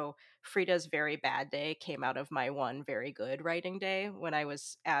formed. So Frida's very bad day came out of my one very good writing day when I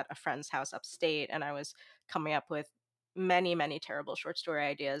was at a friend's house upstate and I was coming up with many terrible short story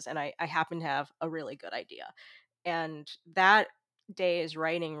ideas, and I happened to have a really good idea. And that day's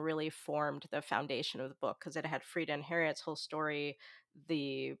writing really formed the foundation of the book because it had Frida and Harriet's whole story,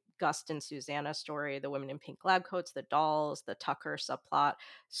 the Gus and Susanna story, the women in pink lab coats, the dolls, the Tucker subplot.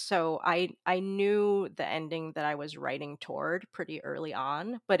 So I knew the ending that I was writing toward pretty early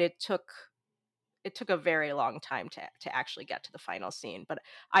on, but it took a very long time to actually get to the final scene. But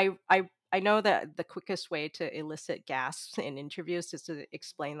I know that the quickest way to elicit gasps in interviews is to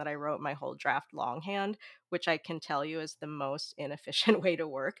explain that I wrote my whole draft longhand, which I can tell you is the most inefficient way to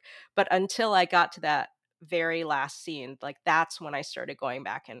work. But until I got to that very last scene, like that's when I started going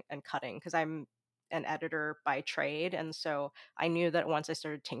back and cutting because I'm an editor by trade. And so I knew that once I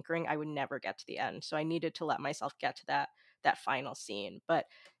started tinkering, I would never get to the end. So I needed to let myself get to that final scene. But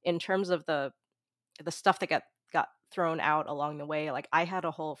in terms of the stuff that got thrown out along the way, like I had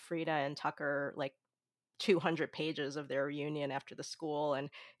a whole Frida and Tucker, like 200 pages of their reunion after the school, and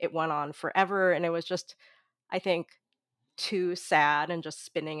it went on forever, and it was just, I think, too sad and just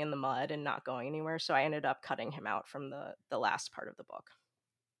spinning in the mud and not going anywhere. So I ended up cutting him out from the last part of the book.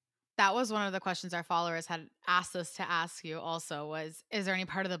 That was one of the questions our followers had asked us to ask you also was, is there any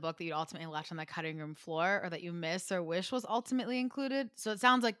part of the book that you ultimately left on the cutting room floor or that you miss or wish was ultimately included? So it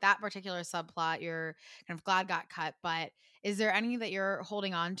sounds like that particular subplot you're kind of glad got cut, but is there any that you're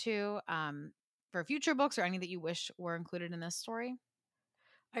holding on to for future books or any that you wish were included in this story?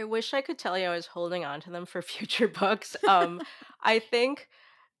 I wish I could tell you I was holding on to them for future books. I think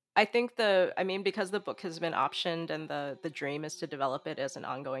I mean, because the book has been optioned and the dream is to develop it as an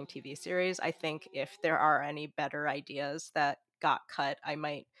ongoing TV series, I think if there are any better ideas that got cut, I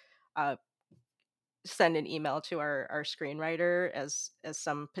might uh, send an email to our screenwriter as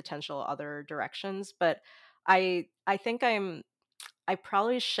some potential other directions. But I think I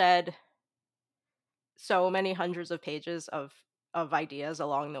probably shed so many hundreds of pages of ideas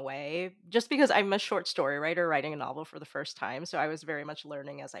along the way, just because I'm a short story writer writing a novel for the first time, so I was very much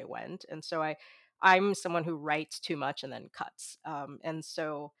learning as I went. And so I'm someone who writes too much and then cuts. And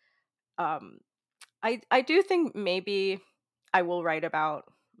so um I do think maybe I will write about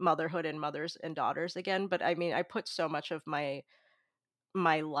motherhood and mothers and daughters again, but I mean, I put so much of my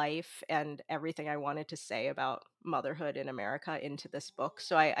life and everything I wanted to say about motherhood in America into this book.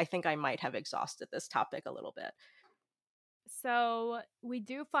 So I think I might have exhausted this topic a little bit. So we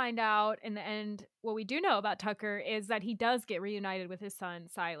do find out in the end, what we do know about Tucker is that he does get reunited with his son,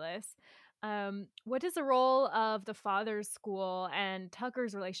 Silas. What does the role of the father's school and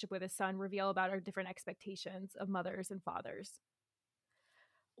Tucker's relationship with his son reveal about our different expectations of mothers and fathers?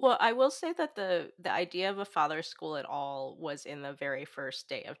 Well, I will say that the idea of a father's school at all was in the very first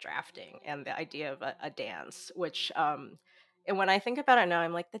day of drafting, and the idea of a dance, which and when I think about it now,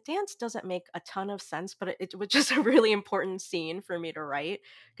 I'm like, the dance doesn't make a ton of sense, but it was just a really important scene for me to write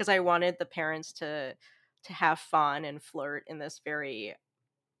because I wanted the parents to have fun and flirt in this very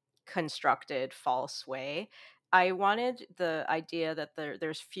constructed false way. I wanted the idea that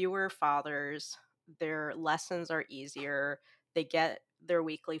there's fewer fathers, their lessons are easier, they get their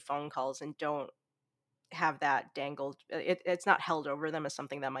weekly phone calls and don't have that dangled, it's not held over them as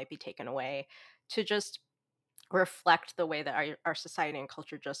something that might be taken away, to just reflect the way that our society and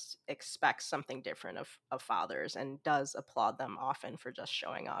culture just expects something different of fathers and does applaud them often for just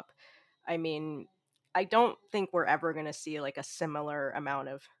showing up. I mean, I don't think we're ever going to see like a similar amount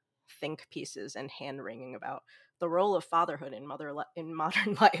of think pieces and hand wringing about the role of fatherhood in in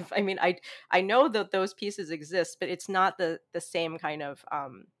modern life. I mean, I know that those pieces exist, but it's not the same kind of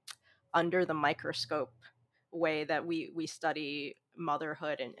under the microscope way that we study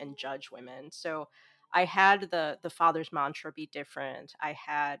motherhood and judge women. So I had the father's mantra be different. I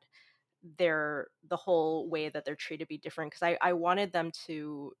had the whole way that they're treated be different because I wanted them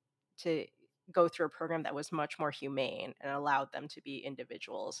to go through a program that was much more humane and allowed them to be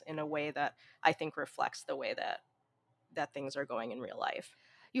individuals in a way that I think reflects the way that things are going in real life.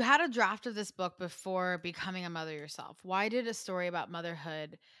 You had a draft of this book before becoming a mother yourself. Why did a story about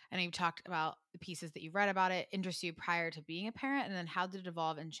motherhood, and you've talked about the pieces that you've read about it, interest you prior to being a parent? And then how did it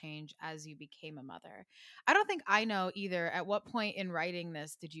evolve and change as you became a mother? I don't think I know either. At what point in writing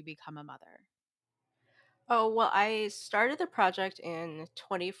this did you become a mother? Oh, well, I started the project in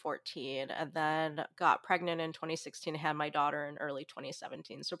 2014 and then got pregnant in 2016, had my daughter in early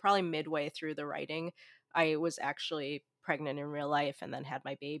 2017. So probably midway through the writing, I was actually pregnant in real life and then had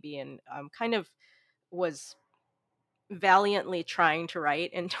my baby and kind of was valiantly trying to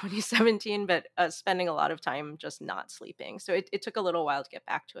write in 2017, but spending a lot of time just not sleeping. So it took a little while to get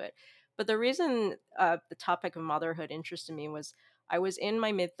back to it. But the reason the topic of motherhood interested me was I was in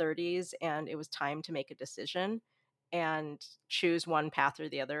my mid 30s and it was time to make a decision and choose one path or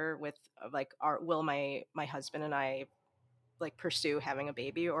the other with like will my husband and I like pursue having a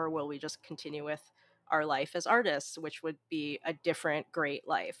baby, or will we just continue with our life as artists, which would be a different great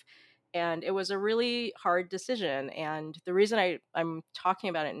life. And it was a really hard decision, and the reason I'm talking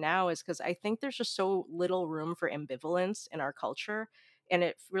about it now is because I think there's just so little room for ambivalence in our culture, and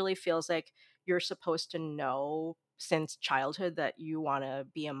it really feels like you're supposed to know since childhood that you want to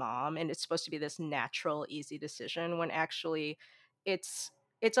be a mom, and it's supposed to be this natural easy decision when actually it's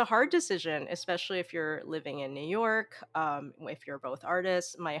it's a hard decision, especially if you're living in New York. If you're both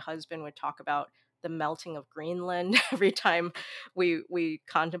artists, my husband would talk about the melting of Greenland every time we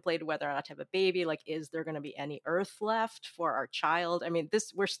contemplated whether or not to have a baby. Like, is there going to be any Earth left for our child? I mean,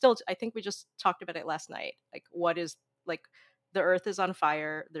 this we're still. I think we just talked about it last night. Like, what is like the earth is on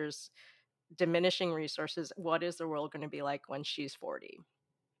fire. There's diminishing resources. What is the world going to be like when she's 40?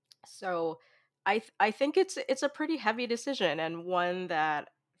 So I think it's a pretty heavy decision, and one that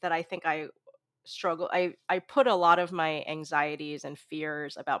I think I struggle I put a lot of my anxieties and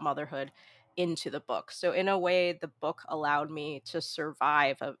fears about motherhood into the book. So in a way, the book allowed me to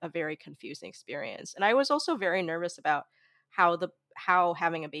survive a very confusing experience. And I was also very nervous about how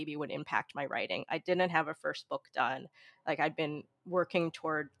having a baby would impact my writing. I didn't have a first book done. Like, I'd been working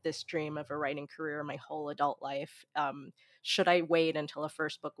toward this dream of a writing career my whole adult life. Should I wait until a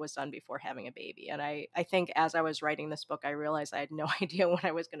first book was done before having a baby? And I think as I was writing this book, I realized I had no idea when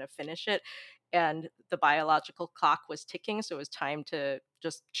I was going to finish it, and the biological clock was ticking, so it was time to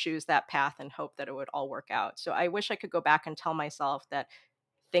just choose that path and hope that it would all work out. So I wish I could go back and tell myself that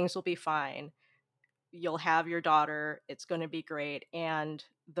things will be fine. You'll have your daughter, it's going to be great, and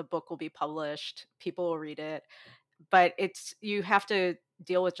the book will be published, people will read it. But it's you have to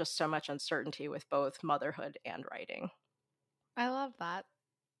deal with just so much uncertainty with both motherhood and writing. I love that.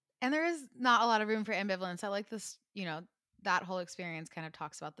 And there is not a lot of room for ambivalence. I like this, that whole experience kind of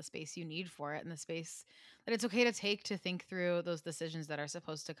talks about the space you need for it and the space that it's okay to take to think through those decisions that are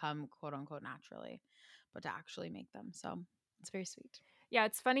supposed to come, quote unquote, naturally, but to actually make them. So it's very sweet. Yeah,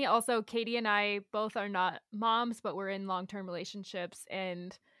 it's funny. Also, Katie and I both are not moms, but we're in long-term relationships,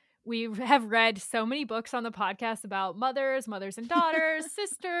 and we have read so many books on the podcast about mothers and daughters,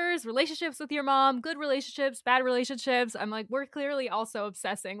 sisters, relationships with your mom, good relationships, bad relationships. I'm like, we're clearly also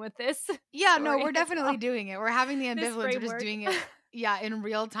obsessing with this. Yeah, no, story we're as definitely well. doing it. We're having the This ambivalence. We're just framework. doing it, in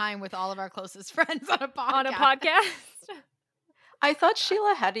real time with all of our closest friends on a podcast. On a podcast. I thought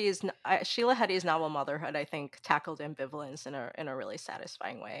Sheila Heti's novel Motherhood, I think, tackled ambivalence in a really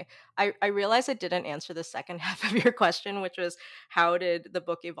satisfying way. I realized I didn't answer the second half of your question, which was how did the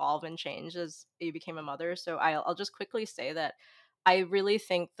book evolve and change as you became a mother. So I'll just quickly say that I really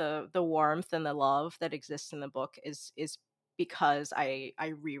think the warmth and the love that exists in the book is because I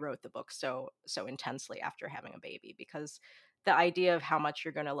rewrote the book so intensely after having a baby, because the idea of how much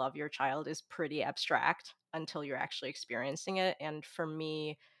you're going to love your child is pretty abstract until you're actually experiencing it. And for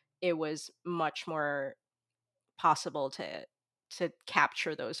me, it was much more possible to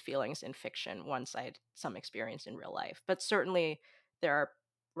capture those feelings in fiction once I had some experience in real life. But certainly there are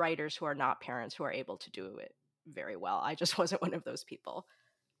writers who are not parents who are able to do it very well. I just wasn't one of those people.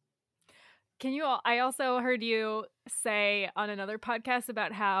 I also heard you say on another podcast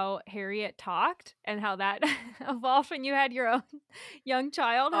about how Harriet talked and how that evolved when you had your own young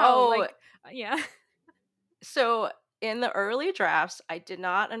child. Oh, Yeah. so in the early drafts, I did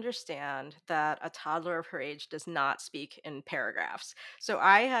not understand that a toddler of her age does not speak in paragraphs. So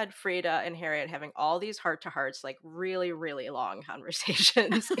I had Frida and Harriet having all these heart to hearts, like really, really long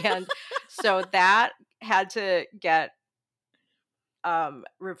conversations. And so that had to get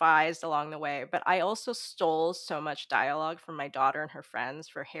revised along the way. But I also stole so much dialogue from my daughter and her friends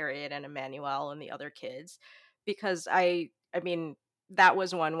for Harriet and Emmanuel and the other kids, because I mean, that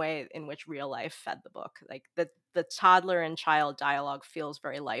was one way in which real life fed the book. Like the toddler and child dialogue feels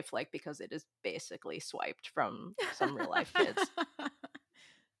very lifelike because it is basically swiped from some real life kids.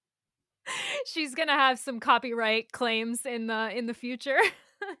 She's gonna have some copyright claims in the future.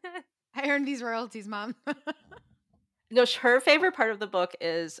 I earned these royalties, Mom. No, her favorite part of the book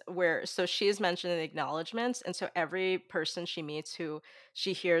is where so she is mentioned in the acknowledgments, and so every person she meets who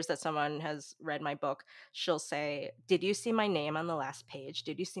she hears that someone has read my book, she'll say, "Did you see my name on the last page?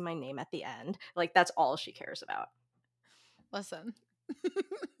 Did you see my name at the end?" Like, that's all she cares about. Listen.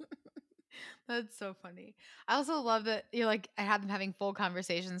 That's so funny. I also love that I had them having full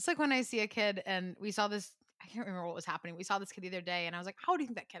conversations. It's like when I see a kid and we saw this, I can't remember what was happening. We saw this kid the other day and I was like, how do you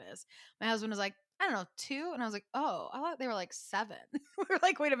think that kid is? My husband was like, I don't know, 2. And I was like, oh, I thought they were like 7. We were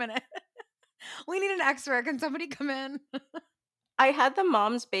like, wait a minute. We need an expert. Can somebody come in? I had the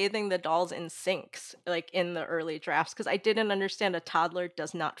moms bathing the dolls in sinks, like in the early drafts, because I didn't understand a toddler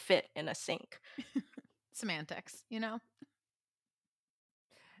does not fit in a sink. Semantics,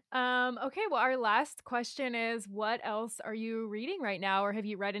 Okay, well, our last question is, what else are you reading right now, or have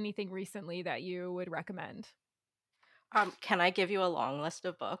you read anything recently that you would recommend? Can I give you a long list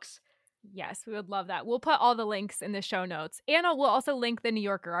of books? Yes, we would love that. We'll put all the links in the show notes, and we'll also link the New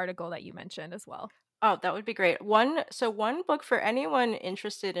Yorker article that you mentioned as well. Oh, that would be great. One book for anyone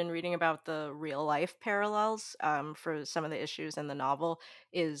interested in reading about the real life parallels for some of the issues in the novel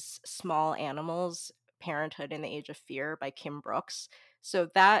is Small Animals: Parenthood in the Age of Fear by Kim Brooks. So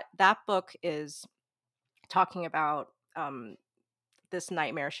that book is talking about this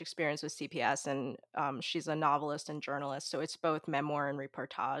nightmarish experience with CPS, and she's a novelist and journalist, so it's both memoir and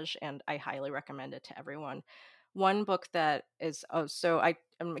reportage, and I highly recommend it to everyone. One book that is so I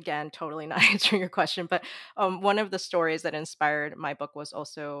am again totally not answering your question, but one of the stories that inspired my book was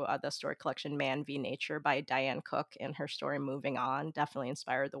also the story collection Man v Nature by Diane Cook, and her story Moving On definitely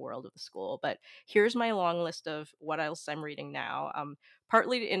inspired the world of the school. But here's my long list of what else I'm reading now.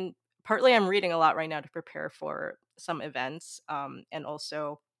 Partly I'm reading a lot right now to prepare for some events, and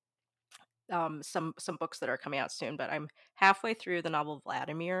also some books that are coming out soon. But I'm halfway through the novel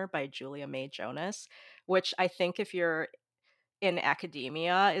Vladimir by Julia May Jonas, which I think if you're in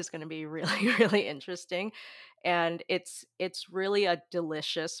academia is going to be really really interesting. And it's really a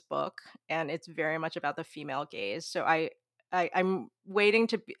delicious book, and it's very much about the female gaze. So I'm waiting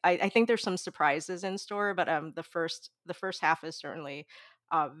to be, I think there's some surprises in store, but the first half is certainly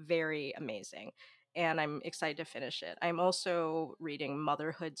very amazing, and I'm excited to finish it. I'm also reading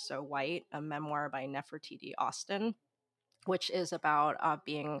Motherhood So White, a memoir by Nefertiti Austin, which is about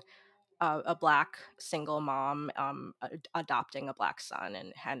being a black single mom, adopting a black son,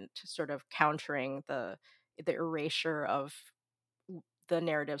 and sort of countering the erasure of the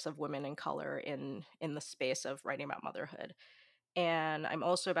narratives of women in color in the space of writing about motherhood. And I'm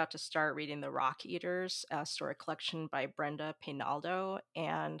also about to start reading The Rock Eaters, a story collection by Brenda Peinaldo,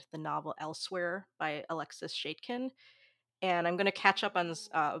 and the novel Elsewhere by Alexis Shaitkin. And I'm going to catch up on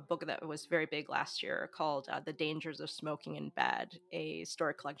a book that was very big last year called The Dangers of Smoking in Bed, a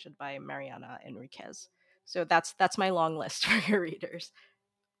story collection by Mariana Enriquez. So that's my long list for your readers.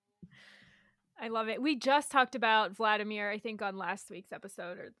 I love it. We just talked about Vladimir, I think, on last week's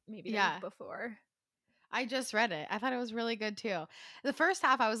episode, or maybe the week before. I just read it. I thought it was really good too. The first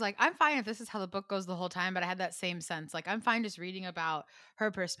half, I was like, I'm fine if this is how the book goes the whole time, but I had that same sense. Like, I'm fine just reading about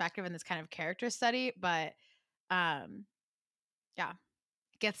her perspective in this kind of character study, but yeah,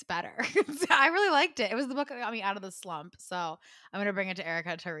 it gets better. I really liked it. It was the book that got me out of the slump. So I'm going to bring it to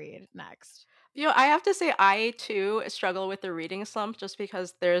Erica to read next. I have to say, I too struggle with the reading slump just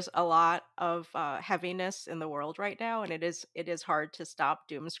because there's a lot of heaviness in the world right now, and it is hard to stop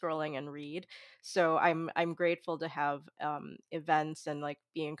doom scrolling and read. So I'm grateful to have events and like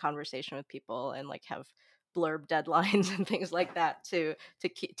be in conversation with people and like have blurb deadlines and things like that to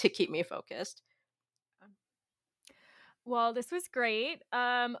keep me focused. Well, this was great.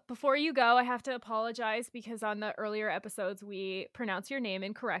 Before you go, I have to apologize because on the earlier episodes we pronounced your name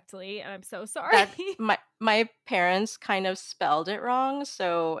incorrectly, and I'm so sorry. That my parents kind of spelled it wrong,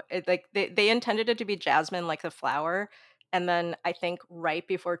 so like they intended it to be Jasmine like the flower, and then I think right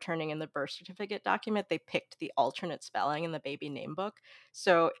before turning in the birth certificate document, they picked the alternate spelling in the baby name book.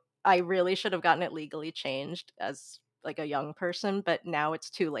 So I really should have gotten it legally changed as like a young person, but now it's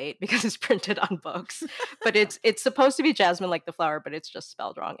too late because it's printed on books. But it's supposed to be Jasmine like the flower, but it's just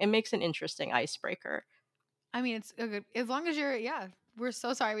spelled wrong. It makes an interesting icebreaker. I mean, it's a good, as long as you're, we're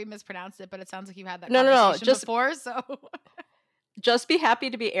so sorry we mispronounced it, but it sounds like you've had that No, conversation just before. So just be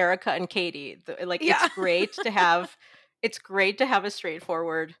happy to be Erica and Katie. Like Yeah. it's great to have a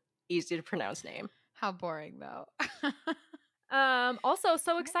straightforward, easy to pronounce name. how boring though. Also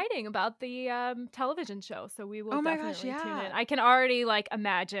so exciting about the television show. So we will Oh my definitely gosh, tune yeah. in. I can already like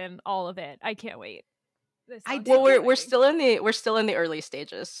imagine all of it. I can't wait. This I sounds did Well, so we're exciting. still in the early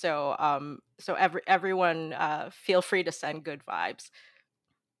stages, so everyone feel free to send good vibes.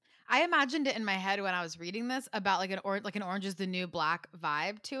 I imagined it in my head when I was reading this about like an Orange is the New Black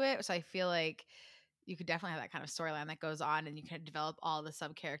vibe to it. So I feel like you could definitely have that kind of storyline that goes on, and you can develop all the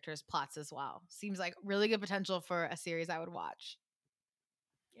sub characters plots as well. Seems like really good potential for a series I would watch.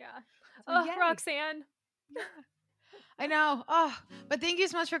 Yeah. So Oh, yay. Roxanne. I know. Oh, but thank you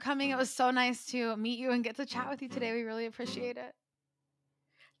so much for coming. It was so nice to meet you and get to chat with you today. We really appreciate it.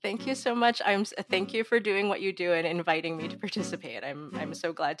 Thank you so much. Thank you for doing what you do and inviting me to participate. I'm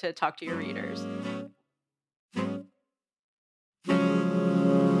so glad to talk to your readers.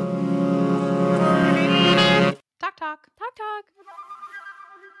 Talk, talk. Talk, talk.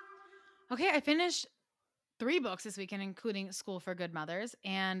 Okay, I finished 3 books this weekend, including School for Good Mothers,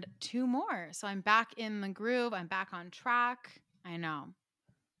 and 2 more. So I'm back in the groove. I'm back on track. I know.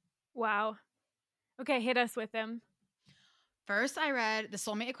 Wow. Okay, hit us with them. First, I read The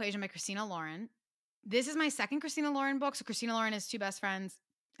Soulmate Equation by Christina Lauren. This is my second Christina Lauren book. So Christina Lauren is 2 best friends.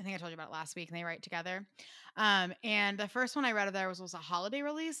 I think I told you about it last week, and they write together. And the first one I read of theirs was a holiday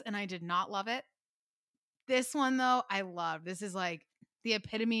release, and I did not love it. This one, though, I love. This is like the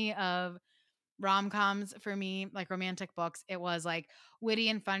epitome of rom-coms for me, like romantic books. It was like witty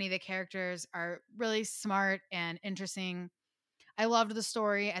and funny. The characters are really smart and interesting. I loved the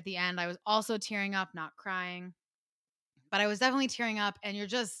story at the end. I was also tearing up, not crying, but I was definitely tearing up. And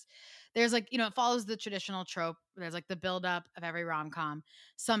there's like, it follows the traditional trope. There's like the buildup of every rom-com.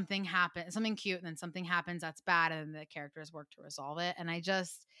 Something happens, something cute, and then something happens that's bad, and then the characters work to resolve it. And I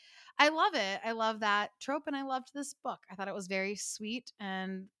love it. I love that trope, and I loved this book. I thought it was very sweet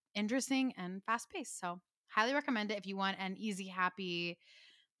and interesting and fast-paced. So highly recommend it if you want an easy, happy,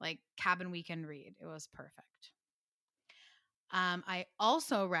 like cabin weekend read. It was perfect. I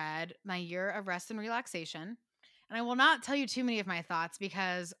also read My Year of Rest and Relaxation. And I will not tell you too many of my thoughts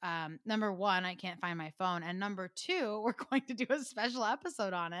because number one, I can't find my phone. And number two, we're going to do a special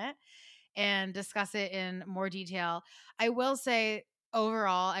episode on it and discuss it in more detail. I will say,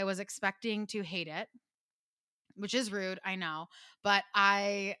 overall, I was expecting to hate it, which is rude, I know. But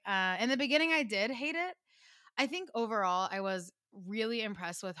in the beginning, I did hate it. I think overall, I was really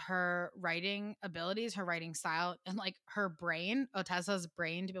impressed with her writing abilities, her writing style, and like her brain, Otessa's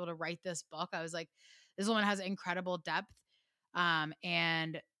brain, to be able to write this book. I was like, this woman has incredible depth.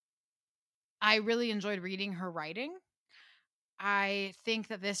 And I really enjoyed reading her writing. I think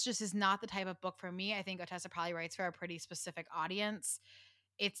that this just is not the type of book for me. I think Otessa probably writes for a pretty specific audience.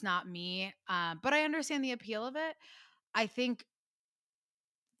 It's not me, but I understand the appeal of it. I think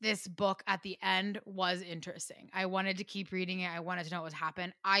this book at the end was interesting. I wanted to keep reading it. I wanted to know what would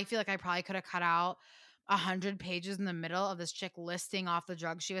happen. I feel like I probably could have cut out 100 pages in the middle of this chick listing off the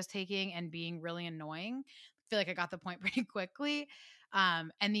drugs she was taking and being really annoying. I feel like I got the point pretty quickly.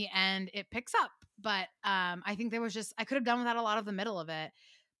 And the end, it picks up. But I think there was just, I could have done without a lot of the middle of it.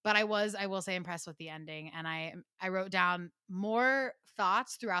 But I will say, impressed with the ending. And I wrote down more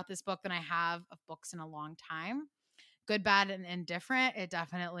thoughts throughout this book than I have of books in a long time. Good, bad, and indifferent. It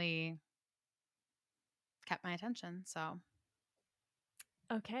definitely kept my attention. So,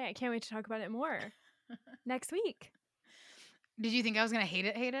 Okay, I can't wait to talk about it more next week. Did you think I was going to hate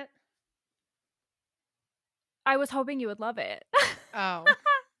it? Hate it? I was hoping you would love it. Oh.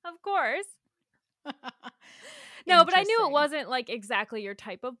 Of course. No, but I knew it wasn't like exactly your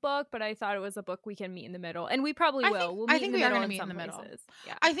type of book, but I thought it was a book we can meet in the middle. And we probably will. We'll meet in the middle. I think we are going to meet in the middle.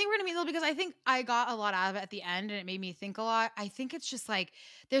 Yeah. I think we're going to meet in the middle because I think I got a lot out of it at the end and it made me think a lot. I think it's just like,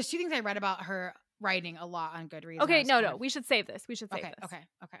 there's two things I read about her writing a lot on Goodreads. Okay, no. We should save this. Okay.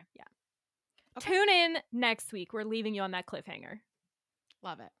 Yeah. Okay. Tune in next week. We're leaving you on that cliffhanger.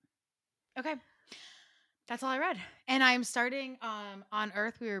 Love it. Okay. That's all I read. And I'm starting On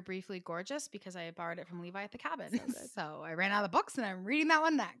Earth, We Were Briefly Gorgeous because I borrowed it from Levi at the cabin. So I ran out of the books and I'm reading that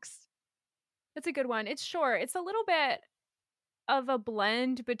one next. It's a good one. It's short. It's a little bit of a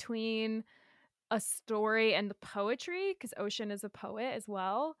blend between a story and the poetry because Ocean is a poet as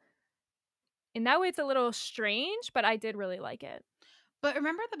well. In that way, it's a little strange, but I did really like it. But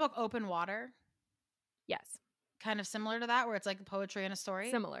remember the book Open Water? Yes. Kind of similar to that, where it's like poetry and a story.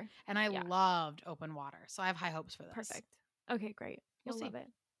 Similar. And I loved Open Water. So I have high hopes for this. Perfect. Okay, great. You'll love it.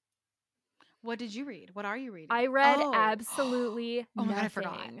 What did you read? What are you reading? I read absolutely nothing. My God, I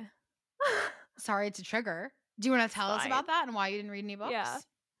forgot. Sorry to trigger. Do you want to tell us about that and why you didn't read any books? Yeah.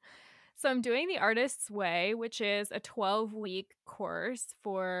 So I'm doing The Artist's Way, which is a 12-week course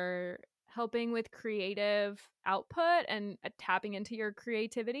for helping with creative output and tapping into your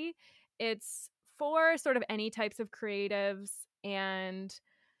creativity. It's for sort of any types of creatives, and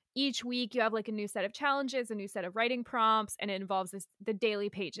each week you have like a new set of challenges, a new set of writing prompts, and it involves the daily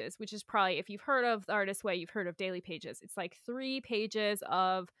pages, which is probably, if you've heard of The Artist's Way, you've heard of daily pages. It's like 3 pages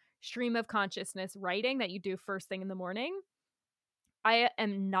of stream of consciousness writing that you do first thing in the morning. I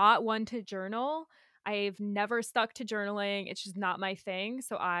am not one to journal. I've never stuck to journaling. It's just not my thing.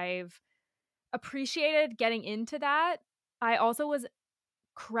 So I've appreciated getting into that. I also was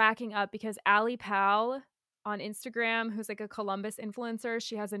cracking up because Ali Powell on Instagram, who's like a Columbus influencer,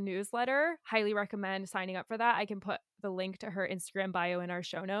 she has a newsletter. Highly recommend signing up for that. I can put the link to her Instagram bio in our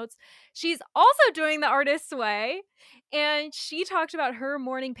show notes. She's also doing The Artist's Way, and she talked about her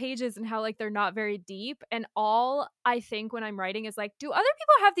morning pages and how like they're not very deep. And all I think when I'm writing is like, do other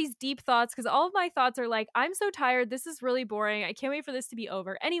people have these deep thoughts? Because all of my thoughts are like, I'm so tired. This is really boring. I can't wait for this to be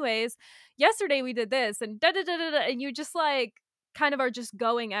over. Anyways, yesterday we did this and da da da da, and you just like kind of are just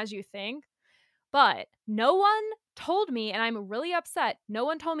going as you think. But no one told me, and I'm really upset, no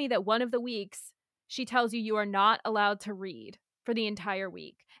one told me that one of the weeks she tells you are not allowed to read for the entire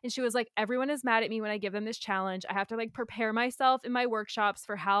week. And she was like, everyone is mad at me when I give them this challenge. I have to like prepare myself in my workshops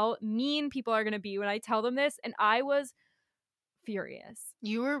for how mean people are going to be when I tell them this. And I was furious.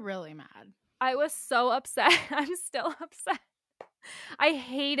 You were really mad. I was so upset. I'm still upset. I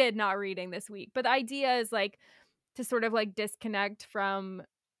hated not reading this week. But the idea is like to sort of like disconnect from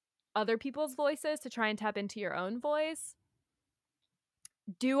other people's voices to try and tap into your own voice.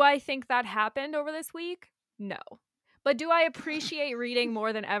 Do I think that happened over this week? No. But do I appreciate reading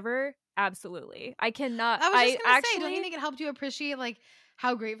more than ever? Absolutely. I cannot. I was just gonna say, don't actually you think it helped you appreciate like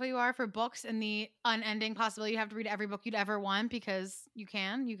how grateful you are for books and the unending possibility you have to read every book you'd ever want because you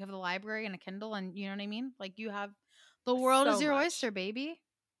can. You have the library and a Kindle, and you know what I mean. Like you have the world is so your much. oyster, baby.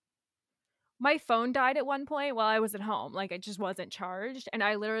 My phone died at one point while I was at home. Like it just wasn't charged. And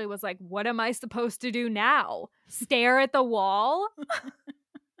I literally was like, what am I supposed to do now? Stare at the wall?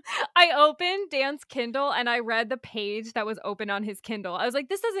 I opened Dan's Kindle and I read the page that was open on his Kindle. I was like,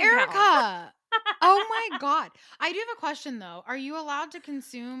 this doesn't count. Erica. Oh my god. I do have a question though. Are you allowed to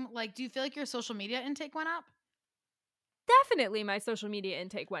consume like do you feel like your social media intake went up? Definitely my social media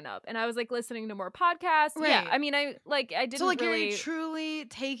intake went up. And I was like listening to more podcasts. Yeah. Right. I mean, I didn't So like really you're truly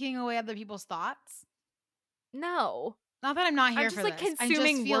taking away other people's thoughts? No. Not that I'm not here I'm just for like this. I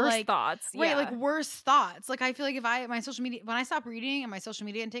consuming just feel worse like thoughts. right, Yeah. like worse thoughts. Like I feel like if my social media when I stop reading and my social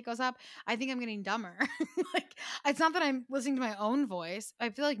media intake goes up, I think I'm getting dumber. Like it's not that I'm listening to my own voice.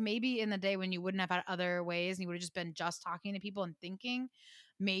 I feel like maybe in the day when you wouldn't have had other ways and you would have just been just talking to people and thinking,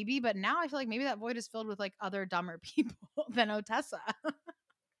 maybe. But now I feel like maybe that void is filled with like other dumber people than Otessa.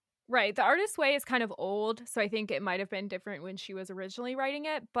 Right. The Artist's Way is kind of old, so I think it might have been different when she was originally writing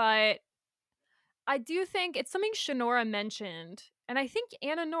it, but I do think it's something Shonora mentioned, and I think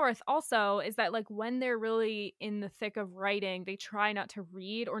Anna North also, is that like when they're really in the thick of writing, they try not to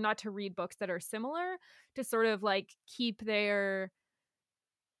read or not to read books that are similar to sort of like keep their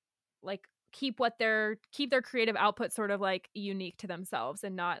creative output sort of like unique to themselves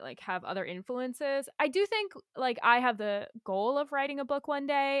and not like have other influences. I do think like I have the goal of writing a book one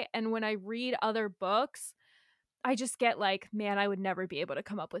day, and when I read other books, I just get like, man, I would never be able to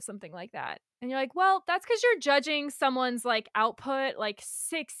come up with something like that. And you're like, well, that's because you're judging someone's like output like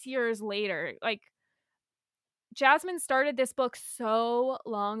 6 years later. Like Jasmine started this book so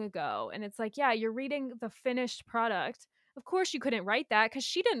long ago, and it's like, yeah, you're reading the finished product. Of course you couldn't write that because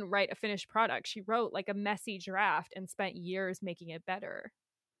she didn't write a finished product. She wrote like a messy draft and spent years making it better.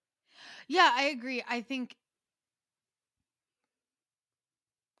 Yeah, I agree.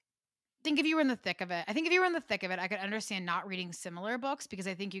 Think if you were in the thick of it, I think if you were in the thick of it, I could understand not reading similar books because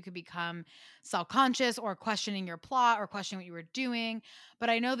I think you could become self-conscious or questioning your plot or questioning what you were doing.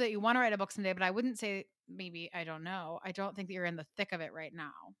 But I know that you want to write a book someday, but I wouldn't say maybe, I don't know. I don't think that you're in the thick of it right now.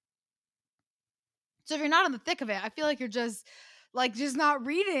 So if you're not in the thick of it, I feel like you're just not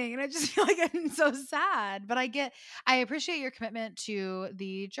reading. And I just feel like I'm so sad. But I appreciate your commitment to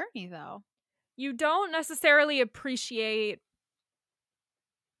the journey though. You don't necessarily appreciate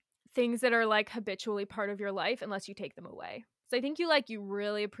things that are like habitually part of your life unless you take them away. So I think you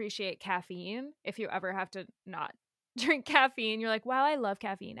really appreciate caffeine if you ever have to not drink caffeine. You're like, wow, I love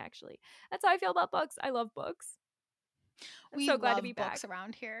caffeine actually. That's how I feel about books. I love books. I'm so glad to be back. Books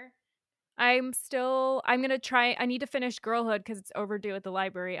around here. I'm gonna try. I need to finish Girlhood because it's overdue at the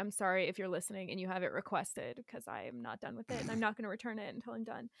library. I'm sorry if you're listening and you have it requested because I am not done with it and I'm not gonna return it until I'm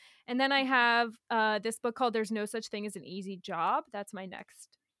done. And then I have this book called There's No Such Thing as an Easy Job. That's my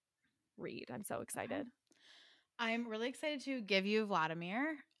next read. I'm so excited. I'm really excited to give you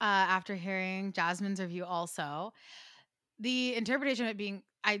Vladimir after hearing Jasmine's review also. The interpretation of it being,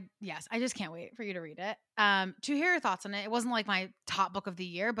 I just can't wait for you to read it. To hear your thoughts on it. It wasn't like my top book of the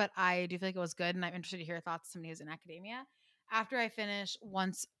year, but I do feel like it was good, and I'm interested to hear your thoughts as somebody who's in academia. After I finish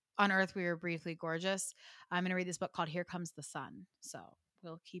Once on Earth We Were Briefly Gorgeous, I'm going to read this book called Here Comes the Sun. So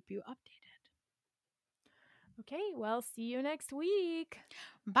we'll keep you updated. Okay, well, see you next week.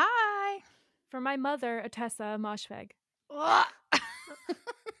 Bye. For my mother, Otessa Moshfegh.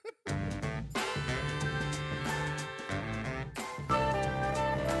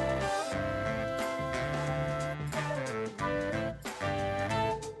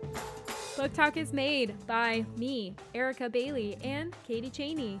 Book Talk is made by me, Erica Bailey, and Katie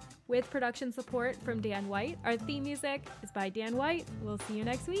Cheney, with production support from Dan White. Our theme music is by Dan White. We'll see you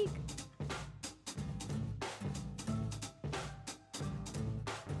next week.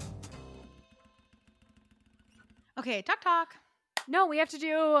 Okay, talk. No, we have to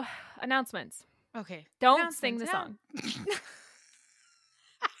do announcements. Okay. Don't sing the song.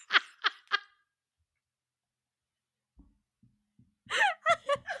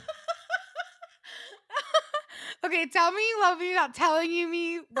 Okay, tell me you love me without telling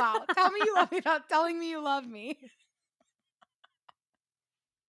me. Wow. Tell me you love me without telling me you love me.